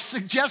 Although I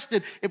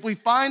suggested if we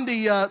find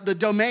the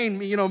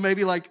domain, you know,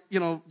 maybe like, you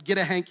know,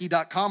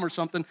 getahanky.com or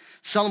something,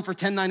 sell them for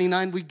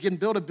 $10.99. We can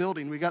build a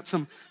building. We got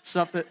some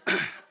stuff that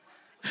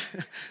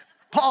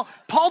Paul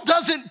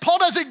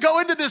doesn't go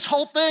into this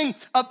whole thing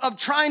of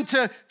trying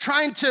to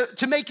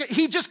make it.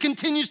 He just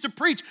continues to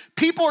preach.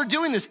 People are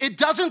doing this. It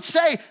doesn't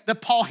say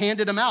that Paul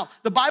handed them out.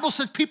 The Bible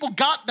says people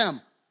got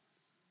them.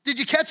 Did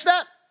you catch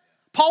that?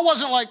 Paul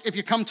wasn't like, if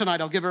you come tonight,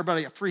 I'll give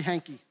everybody a free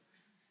hanky.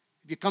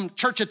 If you come,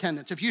 church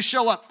attendance, if you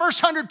show up,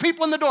 first 100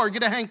 people in the door,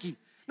 get a hanky.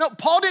 No,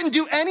 Paul didn't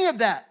do any of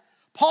that.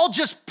 Paul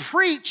just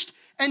preached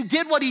and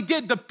did what he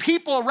did. The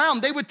people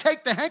around, they would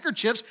take the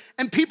handkerchiefs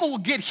and people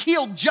would get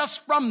healed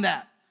just from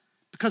that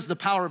because of the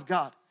power of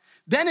God.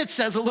 Then it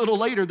says a little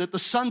later that the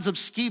sons of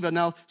Sceva,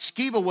 now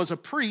Sceva was a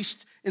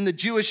priest in the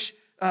Jewish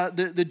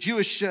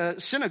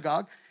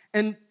synagogue,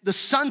 and the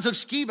sons of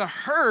Sceva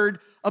heard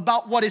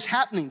about what is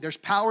happening. There's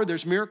power,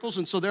 there's miracles,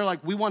 and so they're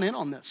like, we want in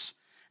on this.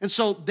 And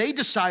so they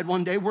decide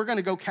one day, we're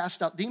gonna go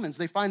cast out demons.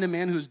 They find a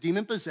man who is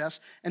demon-possessed,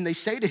 and they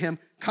say to him,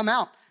 come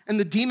out. And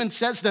the demon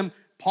says to them,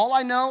 Paul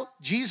I know,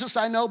 Jesus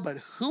I know, but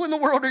who in the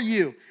world are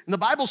you? And the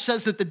Bible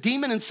says that the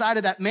demon inside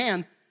of that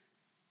man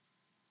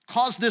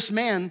caused this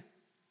man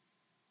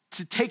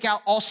to take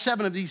out all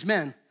 7 of these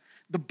men.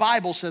 The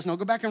Bible says, no,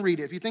 go back and read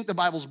it. If you think the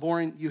Bible's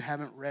boring, you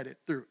haven't read it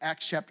through.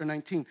 Acts chapter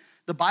 19.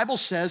 The Bible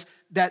says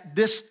that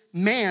this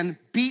man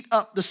beat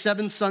up the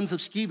 7 sons of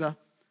Sceva,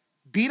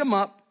 beat them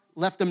up,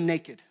 left them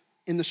naked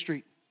in the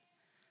street.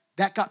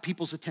 That got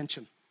people's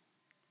attention.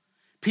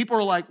 People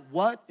are like,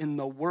 what in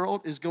the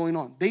world is going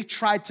on? They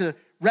tried to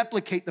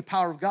replicate the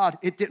power of God.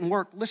 It didn't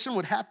work. Listen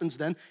what happens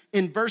then.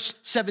 In verse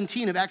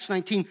 17 of Acts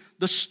 19,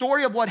 the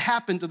story of what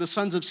happened to the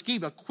sons of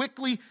Sceva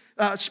quickly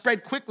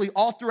spread quickly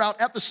all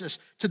throughout Ephesus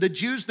to the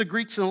Jews, the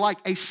Greeks, and the like.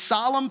 A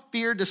solemn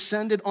fear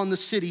descended on the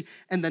city,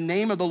 and the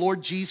name of the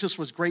Lord Jesus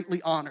was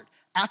greatly honored.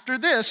 After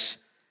this,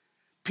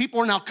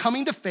 people are now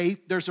coming to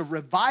faith. There's a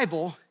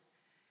revival,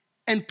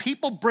 and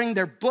people bring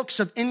their books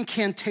of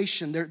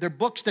incantation, their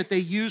books that they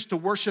use to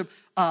worship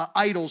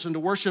idols and to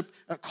worship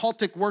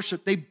cultic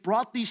worship. They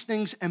brought these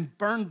things and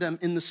burned them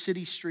in the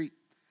city street.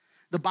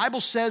 The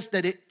Bible says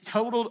that it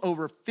totaled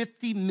over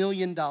 $50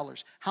 million.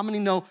 How many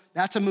know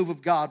that's a move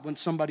of God when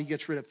somebody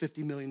gets rid of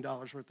 $50 million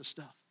worth of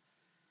stuff?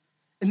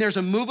 And there's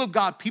a move of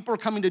God. People are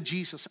coming to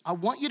Jesus. I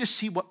want you to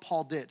see what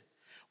Paul did.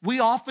 We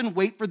often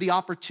wait for the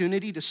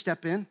opportunity to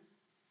step in.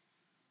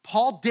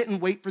 Paul didn't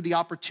wait for the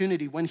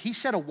opportunity. When he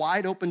set a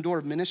wide open door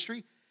of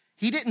ministry,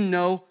 he didn't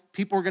know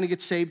people were going to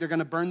get saved, they're going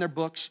to burn their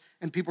books,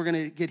 and people are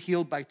going to get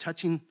healed by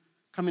coming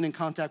in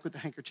contact with the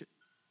handkerchief.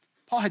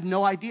 Paul had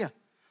no idea.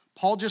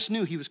 Paul just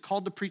knew he was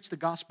called to preach the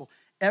gospel.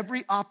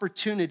 Every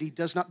opportunity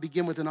does not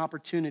begin with an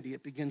opportunity.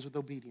 It begins with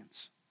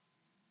obedience.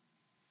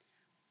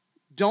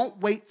 Don't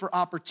wait for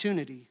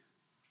opportunity.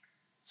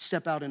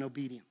 Step out in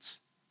obedience.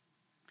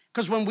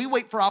 Because when we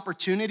wait for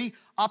opportunity,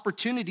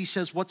 opportunity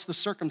says, what's the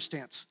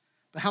circumstance?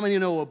 But how many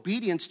know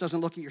obedience doesn't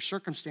look at your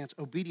circumstance?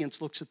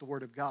 Obedience looks at the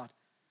word of God.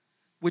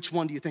 Which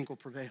one do you think will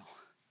prevail?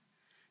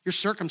 Your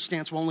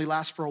circumstance will only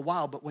last for a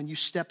while, but when you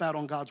step out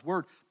on God's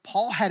word,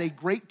 Paul had a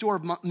great door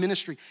of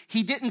ministry.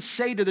 He didn't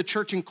say to the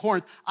church in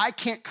Corinth, I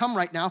can't come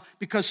right now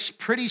because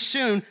pretty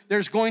soon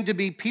there's going to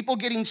be people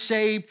getting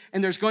saved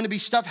and there's going to be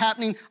stuff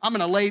happening.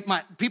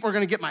 People are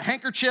going to get my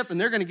handkerchief and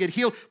they're going to get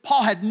healed.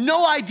 Paul had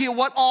no idea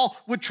what all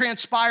would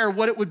transpire,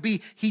 what it would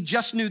be. He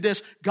just knew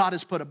this: God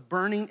has put a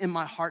burning in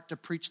my heart to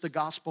preach the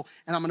gospel,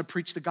 and I'm going to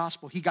preach the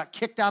gospel. He got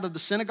kicked out of the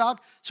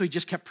synagogue, so he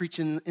just kept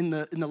preaching in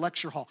the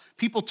lecture hall.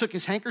 People took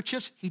his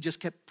handkerchiefs, he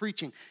just kept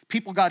preaching.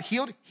 People got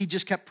healed, he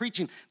just kept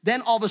preaching.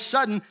 Then all of a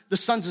sudden, the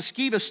sons of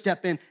Sceva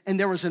step in, and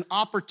there was an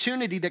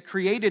opportunity that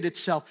created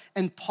itself.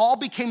 And Paul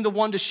became the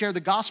one to share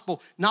the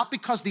gospel, not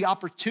because the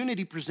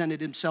opportunity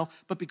presented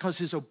himself, but because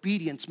his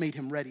obedience made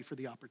him ready for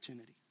the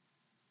opportunity.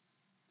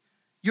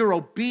 Your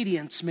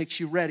obedience makes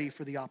you ready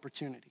for the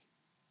opportunity.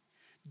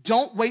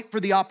 Don't wait for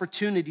the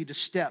opportunity to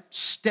step.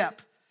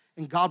 Step,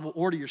 and God will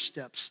order your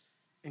steps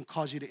and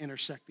cause you to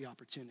intersect the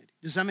opportunity.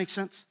 Does that make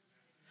sense?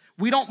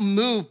 We don't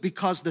move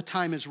because the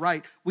time is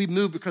right. We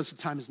move because the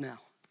time is now.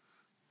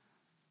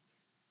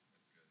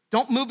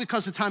 Don't move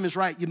because the time is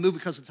right. You move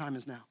because the time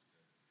is now.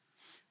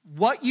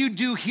 What you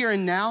do here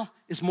and now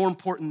is more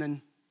important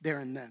than there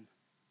and then.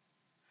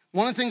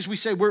 One of the things we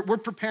say, we're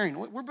preparing.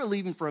 We're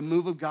believing for a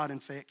move of God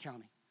in Fayette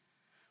County.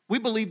 We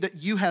believe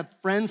that you have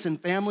friends and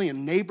family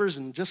and neighbors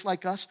and just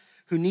like us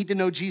who need to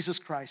know Jesus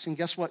Christ. And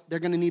guess what? They're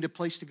going to need a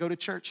place to go to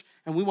church.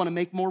 And we want to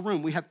make more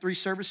room. We have 3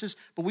 services,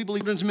 but we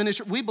believe in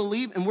ministry. We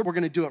believe, and we're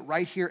going to do it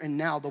right here and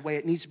now the way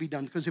it needs to be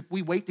done. Because if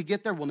we wait to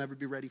get there, we'll never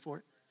be ready for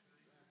it.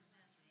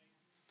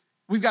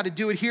 We've got to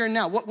do it here and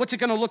now. What's it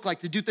going to look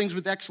like to do things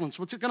with excellence?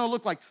 What's it going to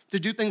look like to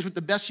do things with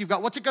the best you've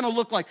got? What's it going to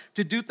look like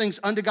to do things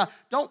unto God?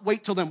 Don't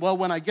wait till then. Well,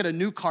 when I get a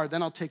new car,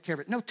 then I'll take care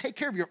of it. No, take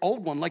care of your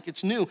old one like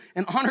it's new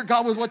and honor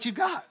God with what you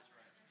got.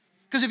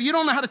 Because if you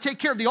don't know how to take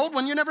care of the old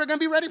one, you're never going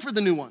to be ready for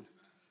the new one.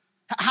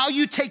 How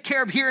you take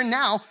care of here and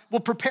now will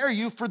prepare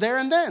you for there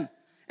and then.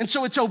 And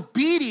so it's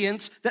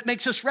obedience that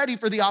makes us ready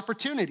for the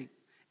opportunity.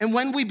 And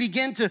when we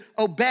begin to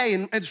obey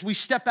and as we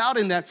step out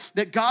in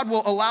that God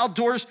will allow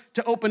doors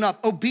to open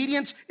up.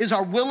 Obedience is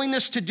our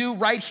willingness to do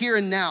right here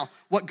and now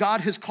what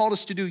God has called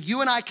us to do. You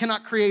and I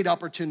cannot create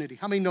opportunity.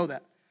 How many know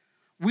that?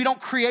 We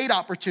don't create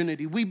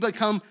opportunity. We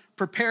become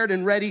prepared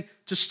and ready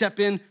to step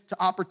into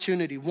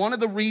opportunity. One of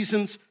the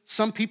reasons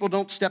some people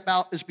don't step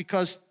out is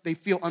because they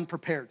feel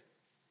unprepared.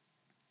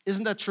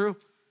 Isn't that true?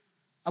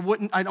 I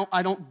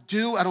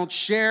don't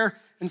share,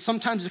 and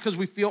sometimes it's because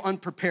we feel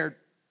unprepared.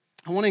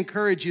 I want to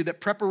encourage you that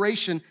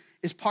preparation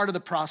is part of the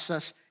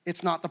process.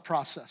 It's not the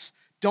process.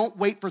 Don't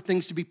wait for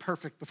things to be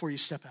perfect before you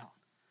step out,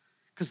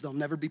 because they'll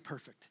never be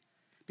perfect.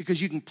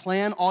 Because you can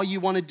plan all you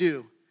want to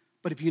do,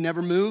 but if you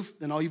never move,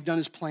 then all you've done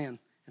is plan.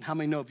 And how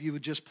many know if you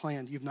had just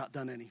planned, you've not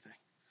done anything?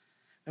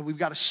 And we've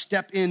got to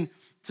step into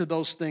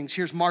those things.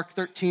 Here's Mark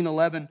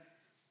 13:11.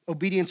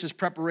 Obedience is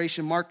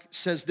preparation. Mark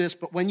says this,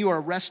 but when you are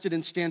arrested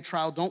and stand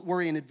trial, don't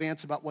worry in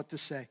advance about what to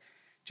say.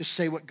 Just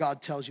say what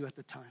God tells you at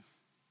the time.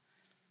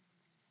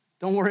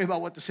 Don't worry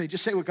about what to say.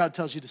 Just say what God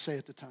tells you to say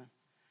at the time.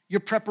 Your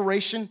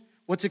preparation,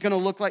 what's it going to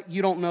look like?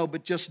 You don't know,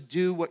 but just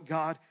do what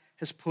God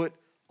has put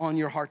on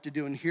your heart to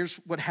do. And here's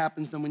what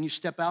happens then when you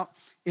step out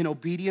in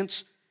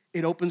obedience,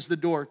 it opens the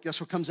door. Guess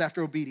what comes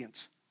after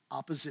obedience?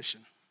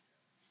 Opposition.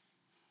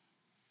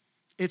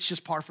 It's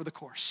just par for the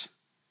course.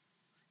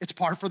 It's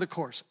par for the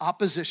course.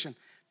 Opposition.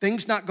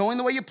 Things not going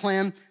the way you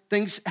plan,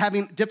 things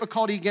having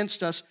difficulty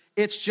against us,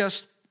 it's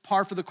just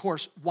par for the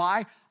course.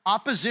 Why?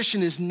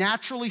 Opposition is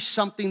naturally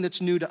something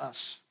that's new to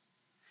us.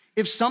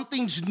 If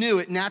something's new,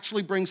 it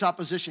naturally brings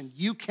opposition.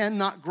 You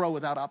cannot grow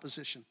without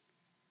opposition.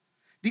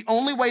 The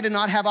only way to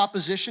not have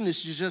opposition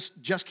is to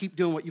just keep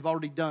doing what you've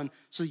already done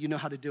so you know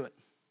how to do it.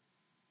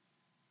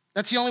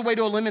 That's the only way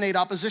to eliminate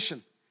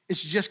opposition.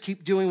 is to just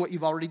keep doing what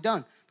you've already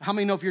done. But how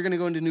many know if you're going to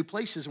go into new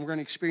places and we're going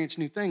to experience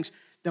new things,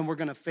 then we're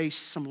going to face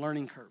some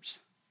learning curves?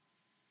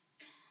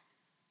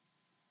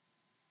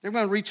 They're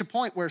going to reach a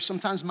point where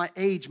sometimes my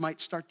age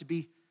might start to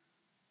be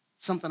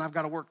something I've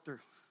got to work through.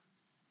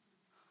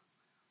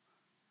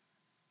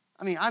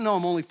 I mean, I know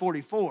I'm only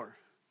 44,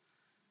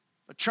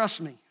 but trust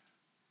me,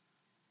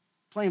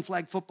 playing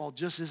flag football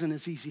just isn't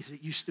as easy as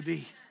it used to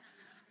be.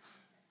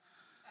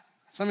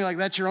 Some of you are like,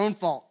 that's your own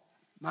fault.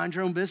 Mind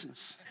your own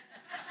business.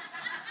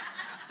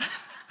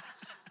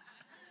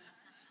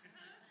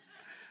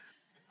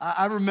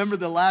 I remember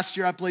the last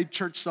year I played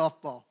church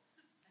softball.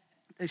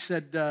 They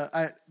said,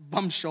 I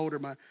bum shoulder,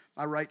 my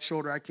right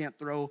shoulder, I can't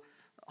throw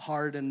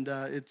hard, and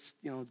it's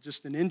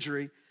just an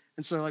injury.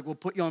 And so like, we'll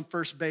put you on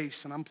first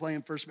base, and I'm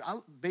playing first base.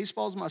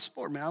 Baseball's my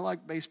sport, man. I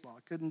like baseball.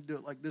 I couldn't do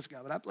it like this guy,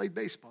 but I played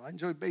baseball. I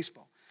enjoyed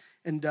baseball.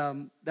 And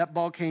that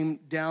ball came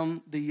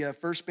down the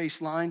first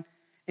base line,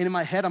 and in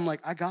my head, I'm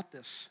like, I got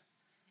this.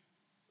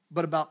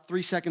 But about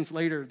 3 seconds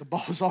later, the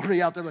ball was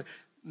already out there. Like,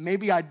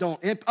 maybe I don't.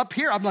 And up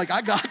here, I'm like,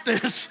 I got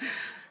this.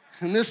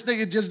 And this thing,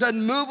 it just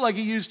doesn't move like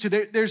it used to.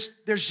 There's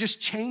just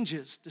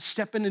changes to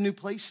step into new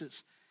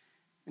places.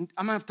 And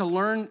I'm going to have to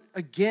learn,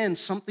 again,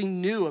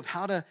 something new of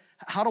how to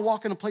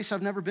walk in a place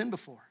I've never been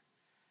before.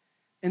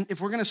 And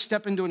if we're going to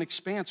step into an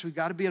expanse, we've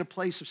got to be at a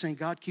place of saying,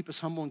 God, keep us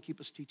humble and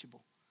keep us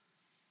teachable.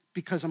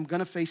 Because I'm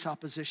going to face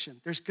opposition.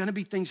 There's going to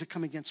be things that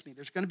come against me.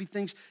 There's going to be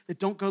things that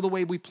don't go the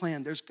way we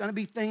planned. There's going to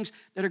be things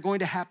that are going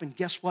to happen.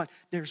 Guess what?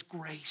 There's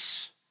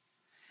grace.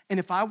 And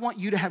if I want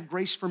you to have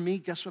grace for me,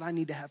 guess what I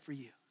need to have for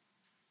you?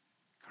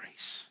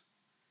 Grace.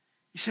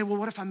 You say, well,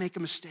 what if I make a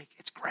mistake?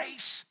 It's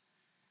grace.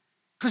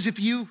 Because if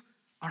you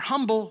are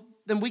humble,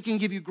 then we can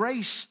give you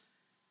grace.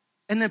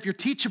 And then if you're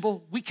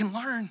teachable, we can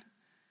learn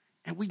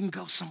and we can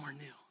go somewhere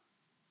new.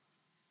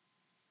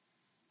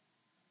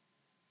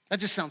 That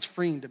just sounds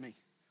freeing to me.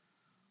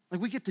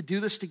 Like, we get to do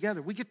this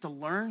together. We get to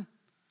learn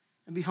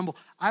and be humble.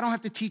 I don't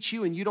have to teach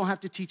you and you don't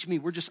have to teach me.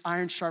 We're just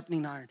iron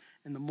sharpening iron.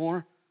 And the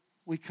more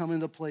we come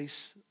into the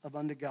place of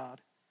unto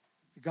God,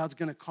 God's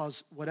going to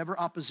cause whatever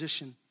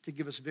opposition to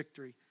give us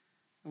victory,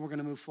 and we're going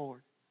to move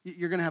forward.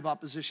 You're going to have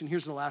opposition.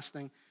 Here's the last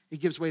thing. It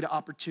gives way to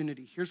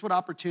opportunity. Here's what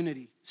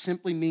opportunity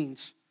simply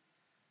means: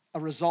 a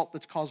result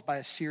that's caused by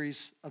a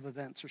series of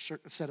events or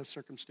a set of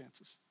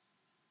circumstances.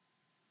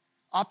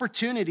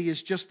 Opportunity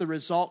is just the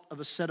result of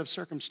a set of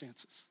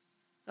circumstances.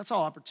 That's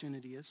all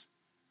opportunity is.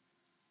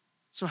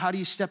 So how do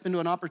you step into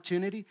an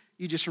opportunity?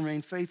 You just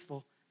remain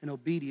faithful and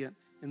obedient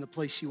in the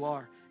place you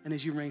are. And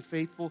as you remain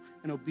faithful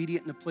and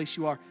obedient in the place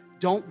you are,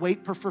 don't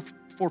wait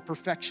for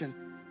perfection,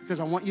 because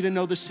I want you to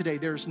know this today.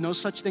 There's no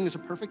such thing as a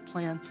perfect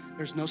plan.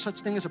 There's no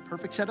such thing as a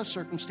perfect set of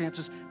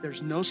circumstances.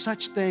 There's no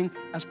such thing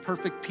as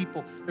perfect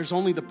people. There's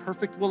only the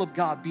perfect will of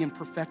God being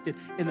perfected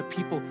in the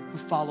people who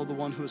follow the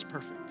one who is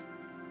perfect.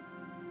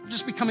 I'm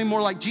just becoming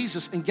more like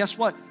Jesus. And guess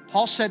what?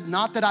 Paul said,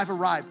 not that I've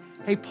arrived.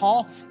 Hey,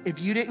 Paul, if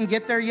you didn't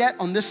get there yet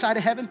on this side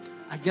of heaven,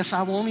 I guess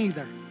I won't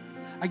either.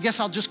 I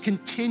guess I'll just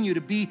continue to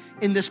be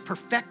in this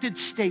perfected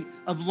state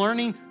of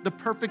learning the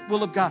perfect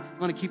will of God. I'm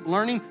going to keep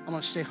learning. I'm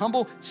going to stay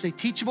humble, stay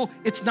teachable.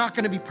 It's not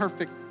going to be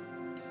perfect.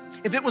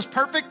 If it was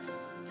perfect,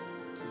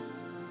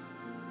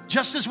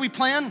 just as we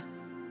planned,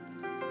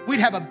 we'd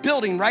have a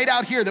building right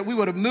out here that we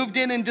would have moved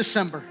in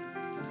December.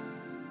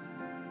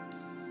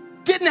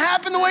 Didn't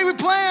happen the way we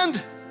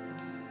planned.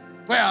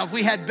 Well, if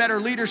we had better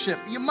leadership,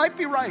 you might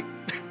be right.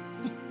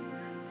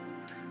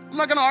 I'm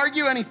not going to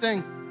argue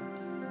anything.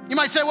 You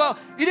might say, well,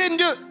 you didn't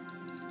do it.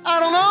 I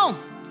don't know.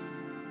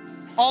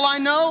 All I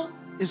know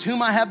is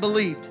whom I have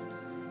believed.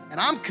 And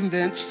I'm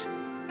convinced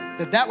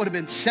that that would have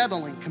been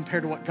settling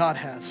compared to what God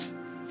has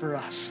for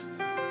us.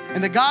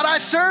 And the God I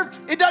serve,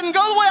 it doesn't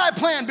go the way I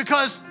planned,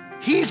 because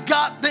He's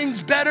got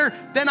things better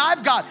than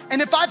I've got.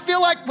 And if I feel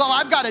like, well,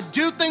 I've got to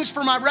do things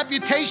for my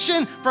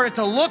reputation, for it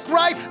to look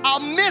right, I'll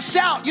miss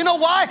out. You know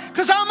why?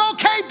 Because I'm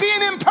okay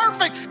being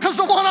imperfect, because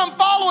the one I'm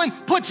following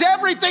puts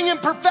everything in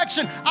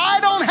perfection.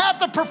 I don't have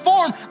to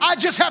perform. I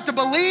just have to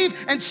believe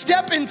and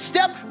step in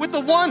step with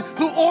the one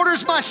who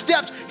orders my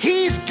steps.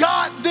 He's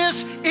got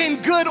this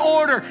in good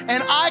order.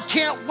 And I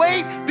can't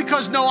wait,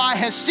 because no eye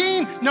has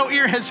seen, no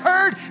ear has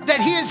heard,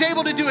 that He is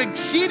able to do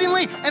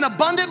exceedingly and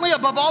abundantly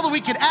above all that we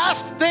could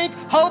ask, think,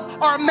 hope,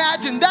 or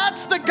imagine.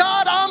 That's the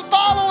God I'm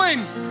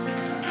following.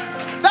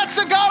 That's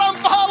the God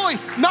I'm following,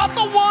 not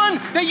the one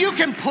that you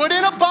can put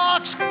in a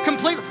box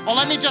completely. Oh,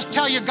 let me just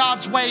tell you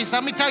God's ways.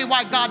 Let me tell you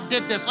why God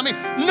did this. No,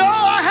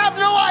 I have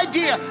no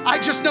idea. I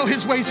just know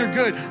His ways are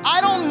good.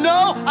 I don't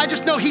know. I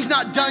just know He's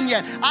not done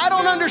yet. I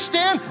don't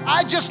understand.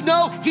 I just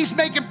know He's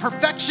making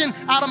perfection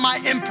out of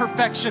my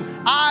imperfection.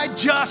 I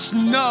just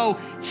know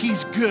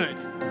He's good.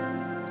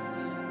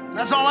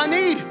 That's all I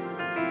need.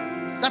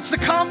 That's the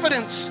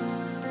confidence.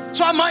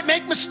 So I might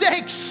make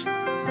mistakes,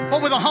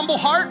 but with a humble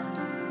heart,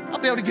 I'll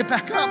be able to get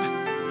back up.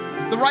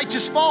 The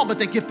righteous fall, but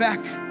they get back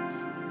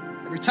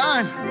every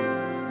time.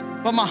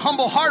 But my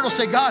humble heart will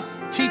say, God,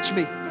 teach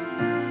me.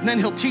 And then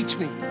He'll teach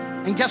me.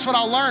 And guess what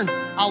I'll learn?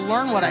 I'll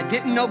learn what I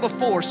didn't know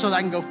before, so that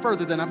I can go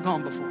further than I've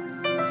gone before.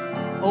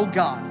 Oh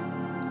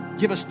God,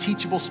 give us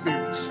teachable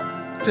spirits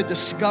to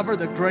discover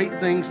the great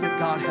things that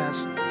God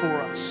has for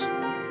us.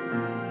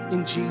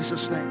 In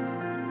Jesus' name.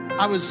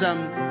 I was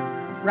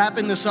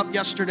wrapping this up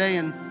yesterday,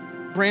 and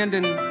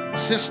Brandon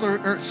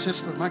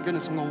Sisler, my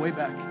goodness, I'm going way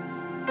back.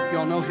 If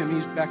y'all know him,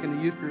 he's back in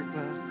the youth group,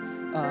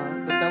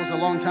 but that was a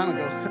long time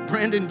ago.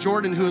 Brandon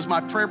Jordan, who is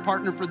my prayer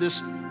partner for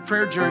this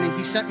prayer journey,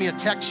 he sent me a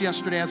text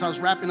yesterday as I was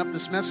wrapping up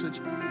this message.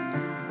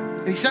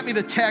 And he sent me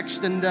the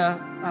text, and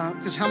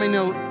because how many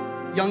know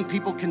young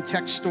people can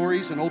text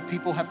stories and old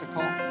people have to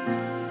call?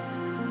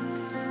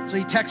 So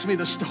he texted me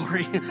the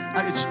story.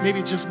 Maybe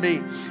it's just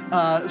me.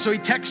 So he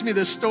texted me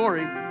this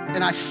story,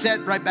 and I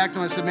said right back to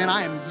him, I said, man,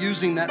 I am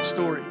using that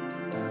story.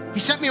 He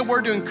sent me a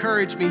word to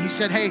encourage me. He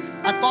said, hey,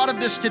 I thought of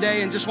this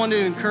today and just wanted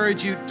to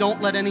encourage you. Don't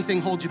let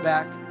anything hold you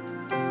back,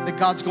 that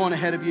God's going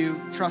ahead of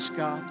you. Trust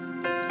God.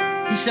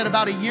 He said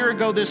about a year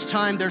ago this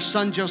time, their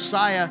son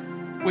Josiah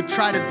would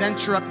try to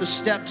venture up the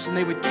steps, and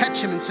they would catch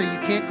him and say, you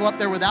can't go up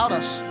there without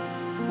us.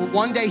 Well,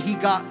 one day he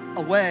got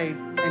away,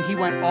 and he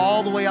went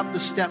all the way up the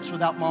steps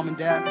without mom and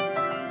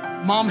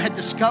dad. Mom had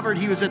discovered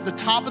he was at the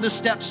top of the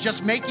steps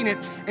just making it,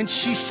 and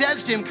she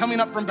says to him coming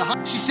up from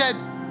behind, she said,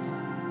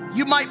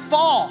 you might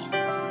fall.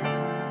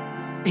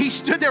 He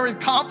stood there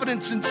with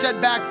confidence and said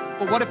back,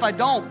 but what if I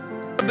don't?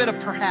 A bit of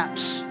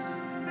perhaps.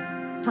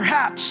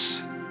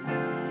 Perhaps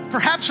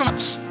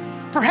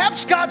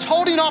God's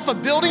holding off a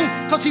building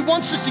because he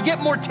wants us to get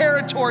more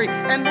territory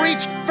and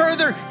reach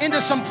further into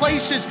some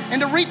places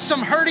and to reach some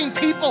hurting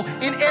people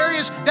in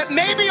areas that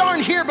maybe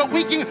aren't here, but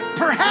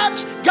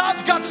perhaps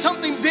God's got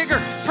something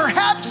bigger.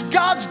 Perhaps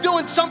God's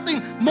doing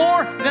something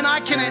more than I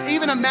can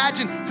even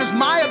imagine, because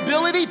my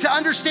ability to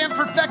understand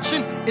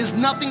perfection is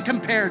nothing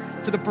compared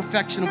to the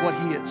perfection of what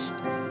he is.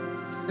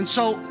 And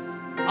so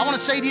I want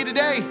to say to you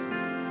today,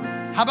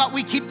 how about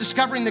we keep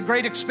discovering the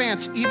great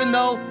expanse, even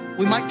though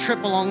we might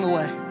trip along the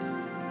way?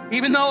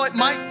 Even though it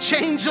might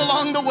change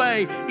along the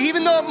way,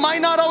 even though it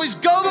might not always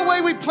go the way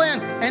we plan.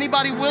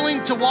 Anybody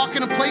willing to walk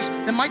in a place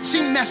that might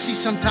seem messy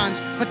sometimes,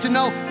 but to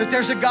know that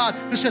there's a God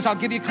who says, I'll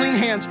give you clean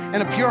hands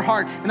and a pure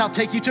heart, and I'll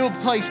take you to a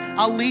place,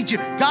 I'll lead you.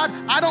 God,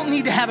 I don't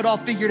need to have it all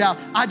figured out.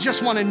 I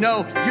just want to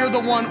know you're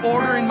the one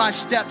ordering my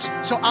steps,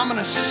 so I'm going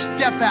to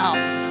step out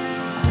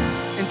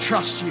and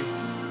trust you.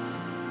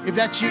 If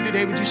that's you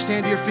today, would you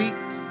stand to your feet?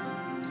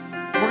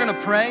 We're going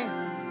to pray.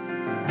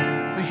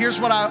 But here's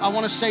what I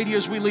want to say to you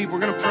as we leave. We're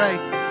going to pray.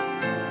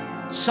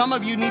 Some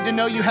of you need to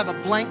know you have a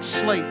blank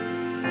slate.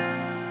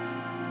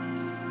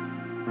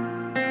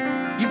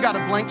 You've got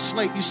a blank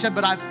slate. You said,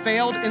 but I've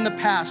failed in the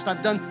past.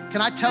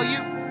 Can I tell you?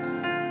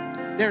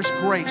 There's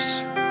grace.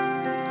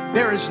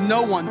 There is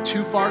no one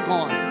too far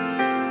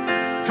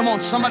gone. Come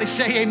on, somebody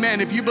say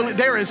amen. If you believe,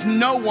 there is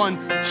no one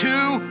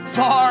too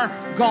far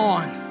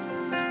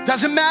gone.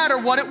 Doesn't matter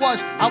what it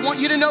was. I want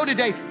you to know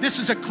today, this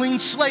is a clean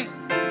slate.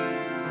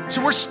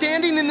 So we're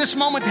standing in this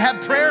moment to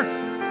have prayer.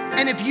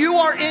 And if you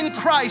are in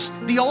Christ,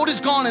 the old is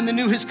gone and the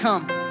new has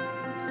come.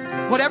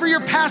 Whatever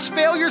your past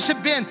failures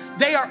have been,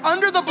 they are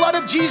under the blood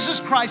of Jesus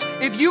Christ.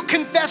 If you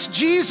confess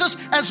Jesus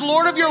as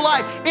Lord of your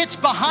life, it's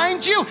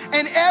behind you,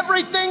 and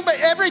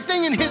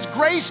everything in his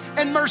grace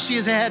and mercy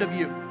is ahead of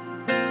you.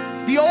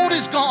 The old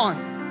is gone.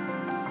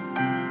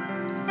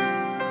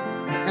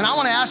 And I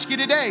want to ask you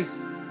today,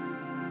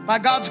 by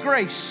God's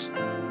grace,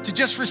 to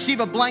just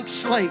receive a blank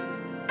slate.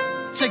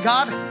 Say,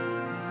 God,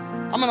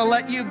 I'm going to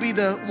let you be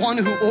the one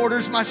who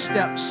orders my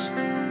steps.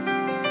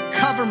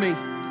 Cover me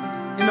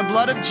in the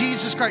blood of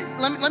Jesus Christ.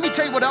 Let me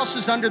tell you what else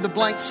is under the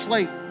blank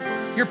slate.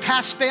 Your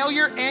past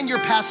failure and your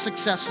past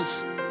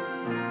successes.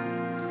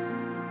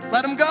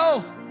 Let them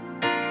go.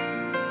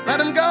 Let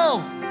them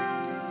go.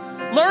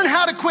 Learn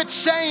how to quit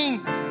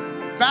saying,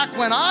 back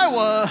when I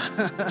was.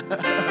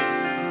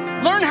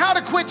 Learn how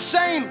to quit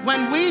saying,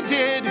 when we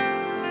did.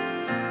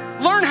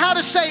 Learn how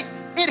to say,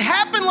 it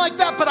happened like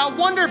that, but I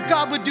wonder if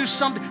God would do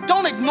something.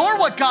 Don't ignore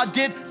what God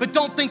did, but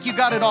don't think you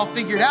got it all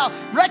figured out.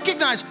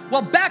 Recognize,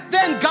 well, back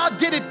then God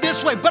did it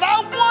this way, but I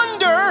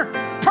wonder,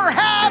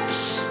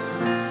 perhaps.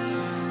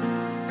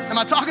 Am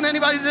I talking to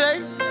anybody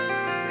today?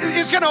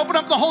 It's going to open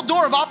up the whole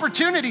door of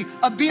opportunity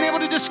of being able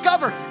to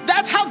discover.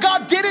 That's how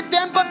God did it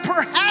then, but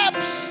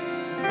perhaps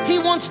he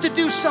wants to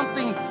do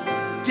something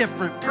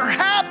different.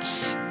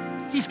 Perhaps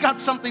he's got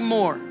something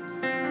more.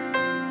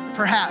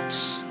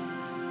 Perhaps.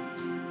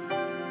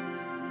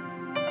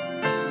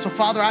 So,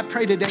 Father, I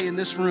pray today in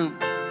this room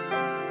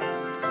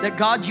that,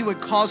 God, you would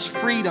cause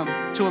freedom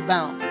to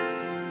abound.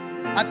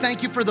 I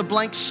thank you for the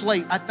blank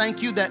slate. I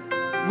thank you that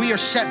we are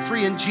set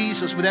free in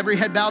Jesus with every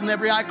head bowed and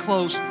every eye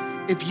closed.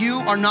 If you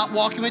are not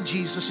walking with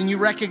Jesus and you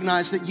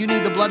recognize that you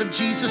need the blood of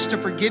Jesus to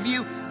forgive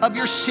you of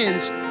your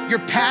sins,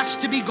 your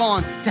past to be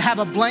gone, to have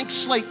a blank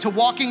slate, to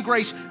walk in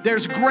grace,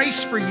 there's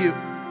grace for you.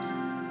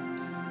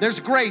 There's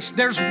grace.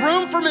 There's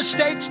room for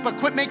mistakes, but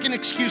quit making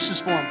excuses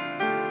for them.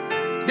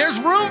 There's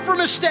room for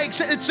mistakes.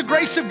 It's the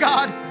grace of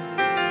God.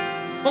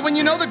 But when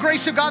you know the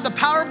grace of God, the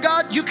power of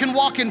God, you can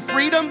walk in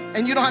freedom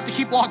and you don't have to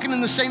keep walking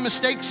in the same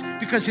mistakes,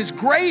 because his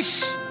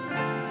grace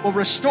will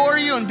restore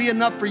you and be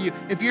enough for you.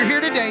 If you're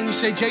here today and you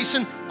say,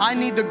 Jason, I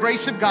need the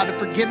grace of God to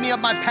forgive me of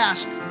my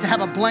past, to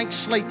have a blank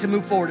slate to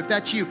move forward. If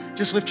that's you,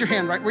 just lift your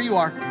hand right where you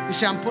are. You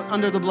say, I'm put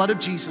under the blood of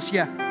Jesus.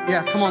 Yeah,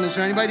 come on. Is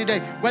there anybody today?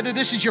 Whether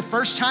this is your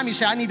first time, you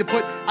say, I need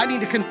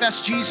to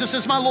confess Jesus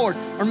as my Lord.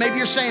 Or maybe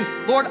you're saying,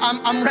 Lord,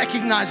 I'm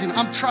recognizing,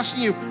 I'm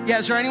trusting you. Yeah,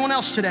 is there anyone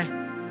else today?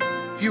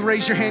 If you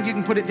raise your hand, you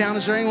can put it down.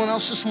 Is there anyone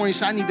else this morning? You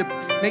say, I need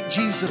to make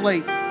Jesus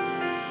late.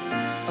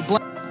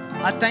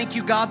 I thank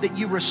you, God, that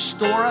you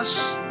restore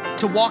us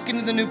to walk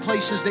into the new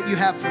places that you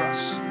have for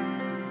us.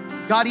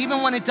 God,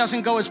 even when it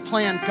doesn't go as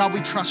planned, God,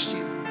 we trust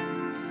you.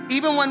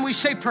 Even when we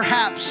say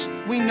perhaps,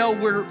 we know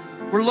we're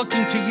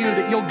looking to you,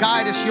 that you'll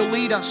guide us, you'll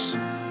lead us.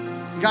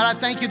 God, I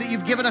thank you that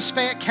you've given us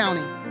Fayette County,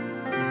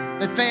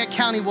 that Fayette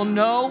County will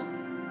know,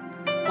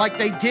 like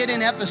they did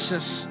in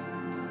Ephesus,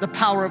 the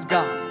power of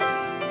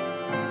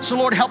God. So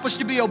Lord, help us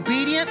to be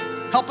obedient,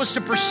 help us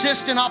to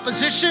persist in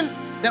opposition,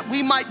 that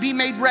we might be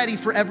made ready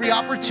for every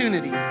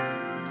opportunity.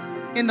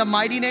 In the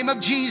mighty name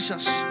of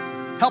Jesus,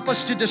 help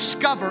us to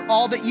discover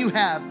all that you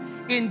have.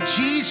 In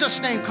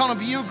Jesus' name, come on,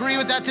 if you agree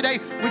with that today,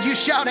 would you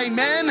shout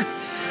amen?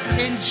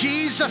 In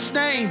Jesus'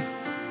 name,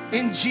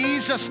 in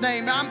Jesus'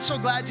 name. I'm so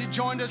glad you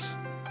joined us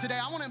today.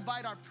 I want to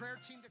invite our prayer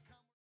team to come.